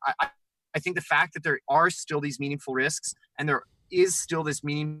I think the fact that there are still these meaningful risks, and there is still this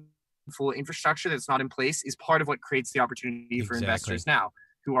meaningful infrastructure that's not in place, is part of what creates the opportunity for investors now,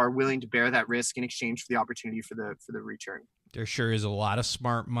 who are willing to bear that risk in exchange for the opportunity for the return. There sure is a lot of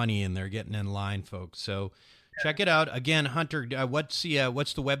smart money in there getting in line, folks. So check it out. Again, Hunter, what's the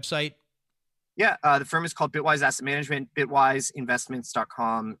website? Yeah, the firm is called Bitwise Asset Management.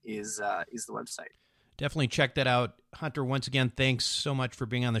 BitwiseInvestments.com is the website. definitely check that out. Hunter, once again, thanks so much for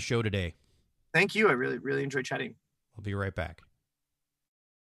being on the show today. Thank you. I really enjoyed chatting. I'll be right back.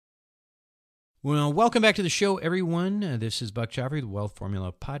 Well, welcome back to the show, everyone. This is Buck Joffrey, the Wealth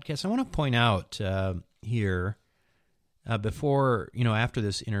Formula Podcast. I want to point out here before, after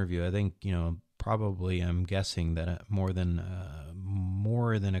this interview, I think, probably I'm guessing that more than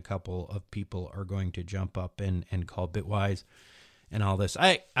a couple of people are going to jump up and call Bitwise and all this.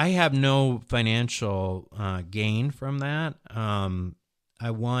 I have no financial gain from that.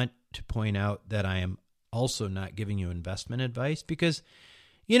 I want to point out that I am also not giving you investment advice because,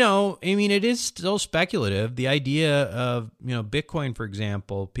 it is still speculative. The idea of, Bitcoin, for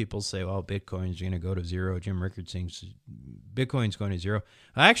example, people say, well, Bitcoin's going to go to zero. Jim Rickards thinks Bitcoin's going to zero.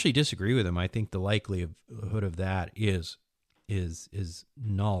 I actually disagree with him. I think the likelihood of that is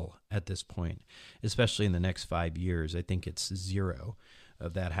null at this point, especially in the next 5 years. I think it's zero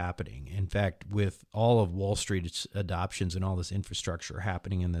of that happening. In fact, with all of Wall Street's adoptions and all this infrastructure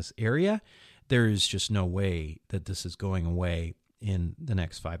happening in this area, there is just no way that this is going away in the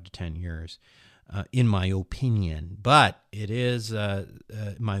next 5 to 10 years, in my opinion. But it is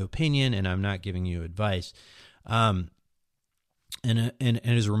my opinion, and I'm not giving you advice. And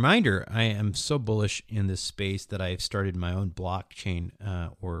as a reminder, I am so bullish in this space that I've started my own blockchain,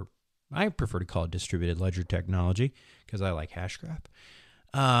 or I prefer to call it distributed ledger technology because I like Hashgraph.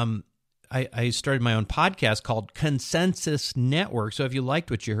 I started my own podcast called Consensus Network. So if you liked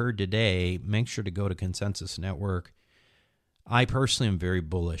what you heard today, make sure to go to Consensus Network. I personally am very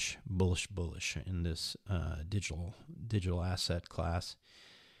bullish in this digital asset class.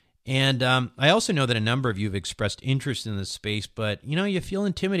 And I also know that a number of you have expressed interest in this space, but you feel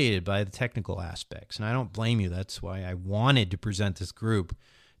intimidated by the technical aspects, and I don't blame you. That's why I wanted to present this group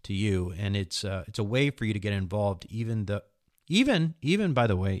to you, and it's a way for you to get involved. Even by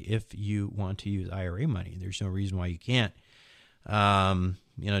the way, if you want to use IRA money, there's no reason why you can't.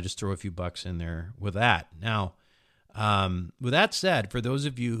 Just throw a few bucks in there with that. Now, with that said, for those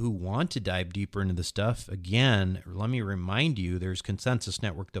of you who want to dive deeper into the stuff, again, let me remind you, there's Consensus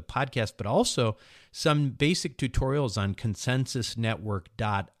Network, the podcast, but also some basic tutorials on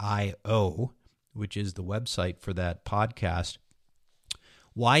consensusnetwork.io, which is the website for that podcast.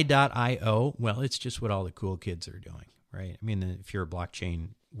 Why.io? Well, it's just what all the cool kids are doing, right? I mean, if you're a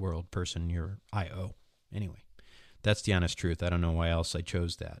blockchain world person, you're IO. Anyway, that's the honest truth. I don't know why else I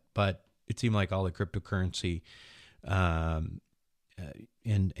chose that, but it seemed like all the cryptocurrency and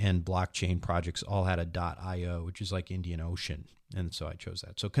blockchain projects all had a .io, which is like Indian Ocean, and so I chose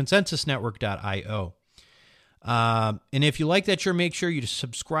that. So consensusnetwork.io. And if you like that, make sure you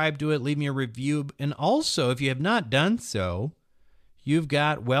subscribe to it, leave me a review, and also if you have not done so, you've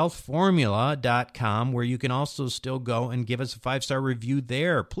got wealthformula.com where you can also still go and give us a 5-star review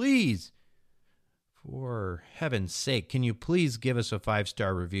there. Please, for heaven's sake, can you please give us a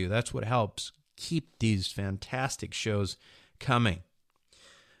 5-star review? That's what helps keep these fantastic shows coming.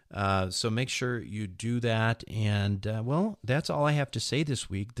 So make sure you do that. And, that's all I have to say this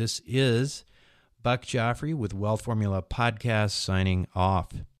week. This is Buck Joffrey with Wealth Formula Podcast signing off.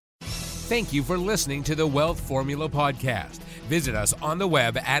 Thank you for listening to the Wealth Formula Podcast. Visit us on the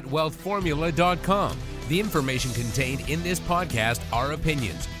web at wealthformula.com. The information contained in this podcast are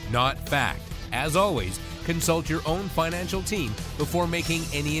opinions, not fact. As always, consult your own financial team before making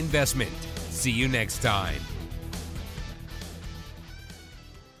any investment. See you next time.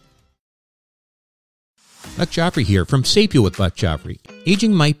 Buck Joffrey here from Sapio with Buck Joffrey.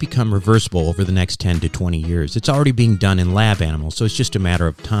 Aging might become reversible over the next 10 to 20 years. It's already being done in lab animals, so it's just a matter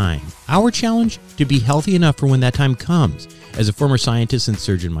of time. Our challenge? To be healthy enough for when that time comes. As a former scientist and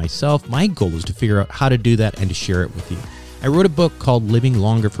surgeon myself, my goal is to figure out how to do that and to share it with you. I wrote a book called Living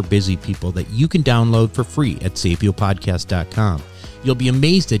Longer for Busy People that you can download for free at sapiopodcast.com. You'll be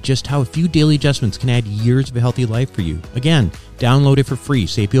amazed at just how a few daily adjustments can add years of a healthy life for you. Again, download it for free,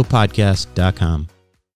 sapiopodcast.com.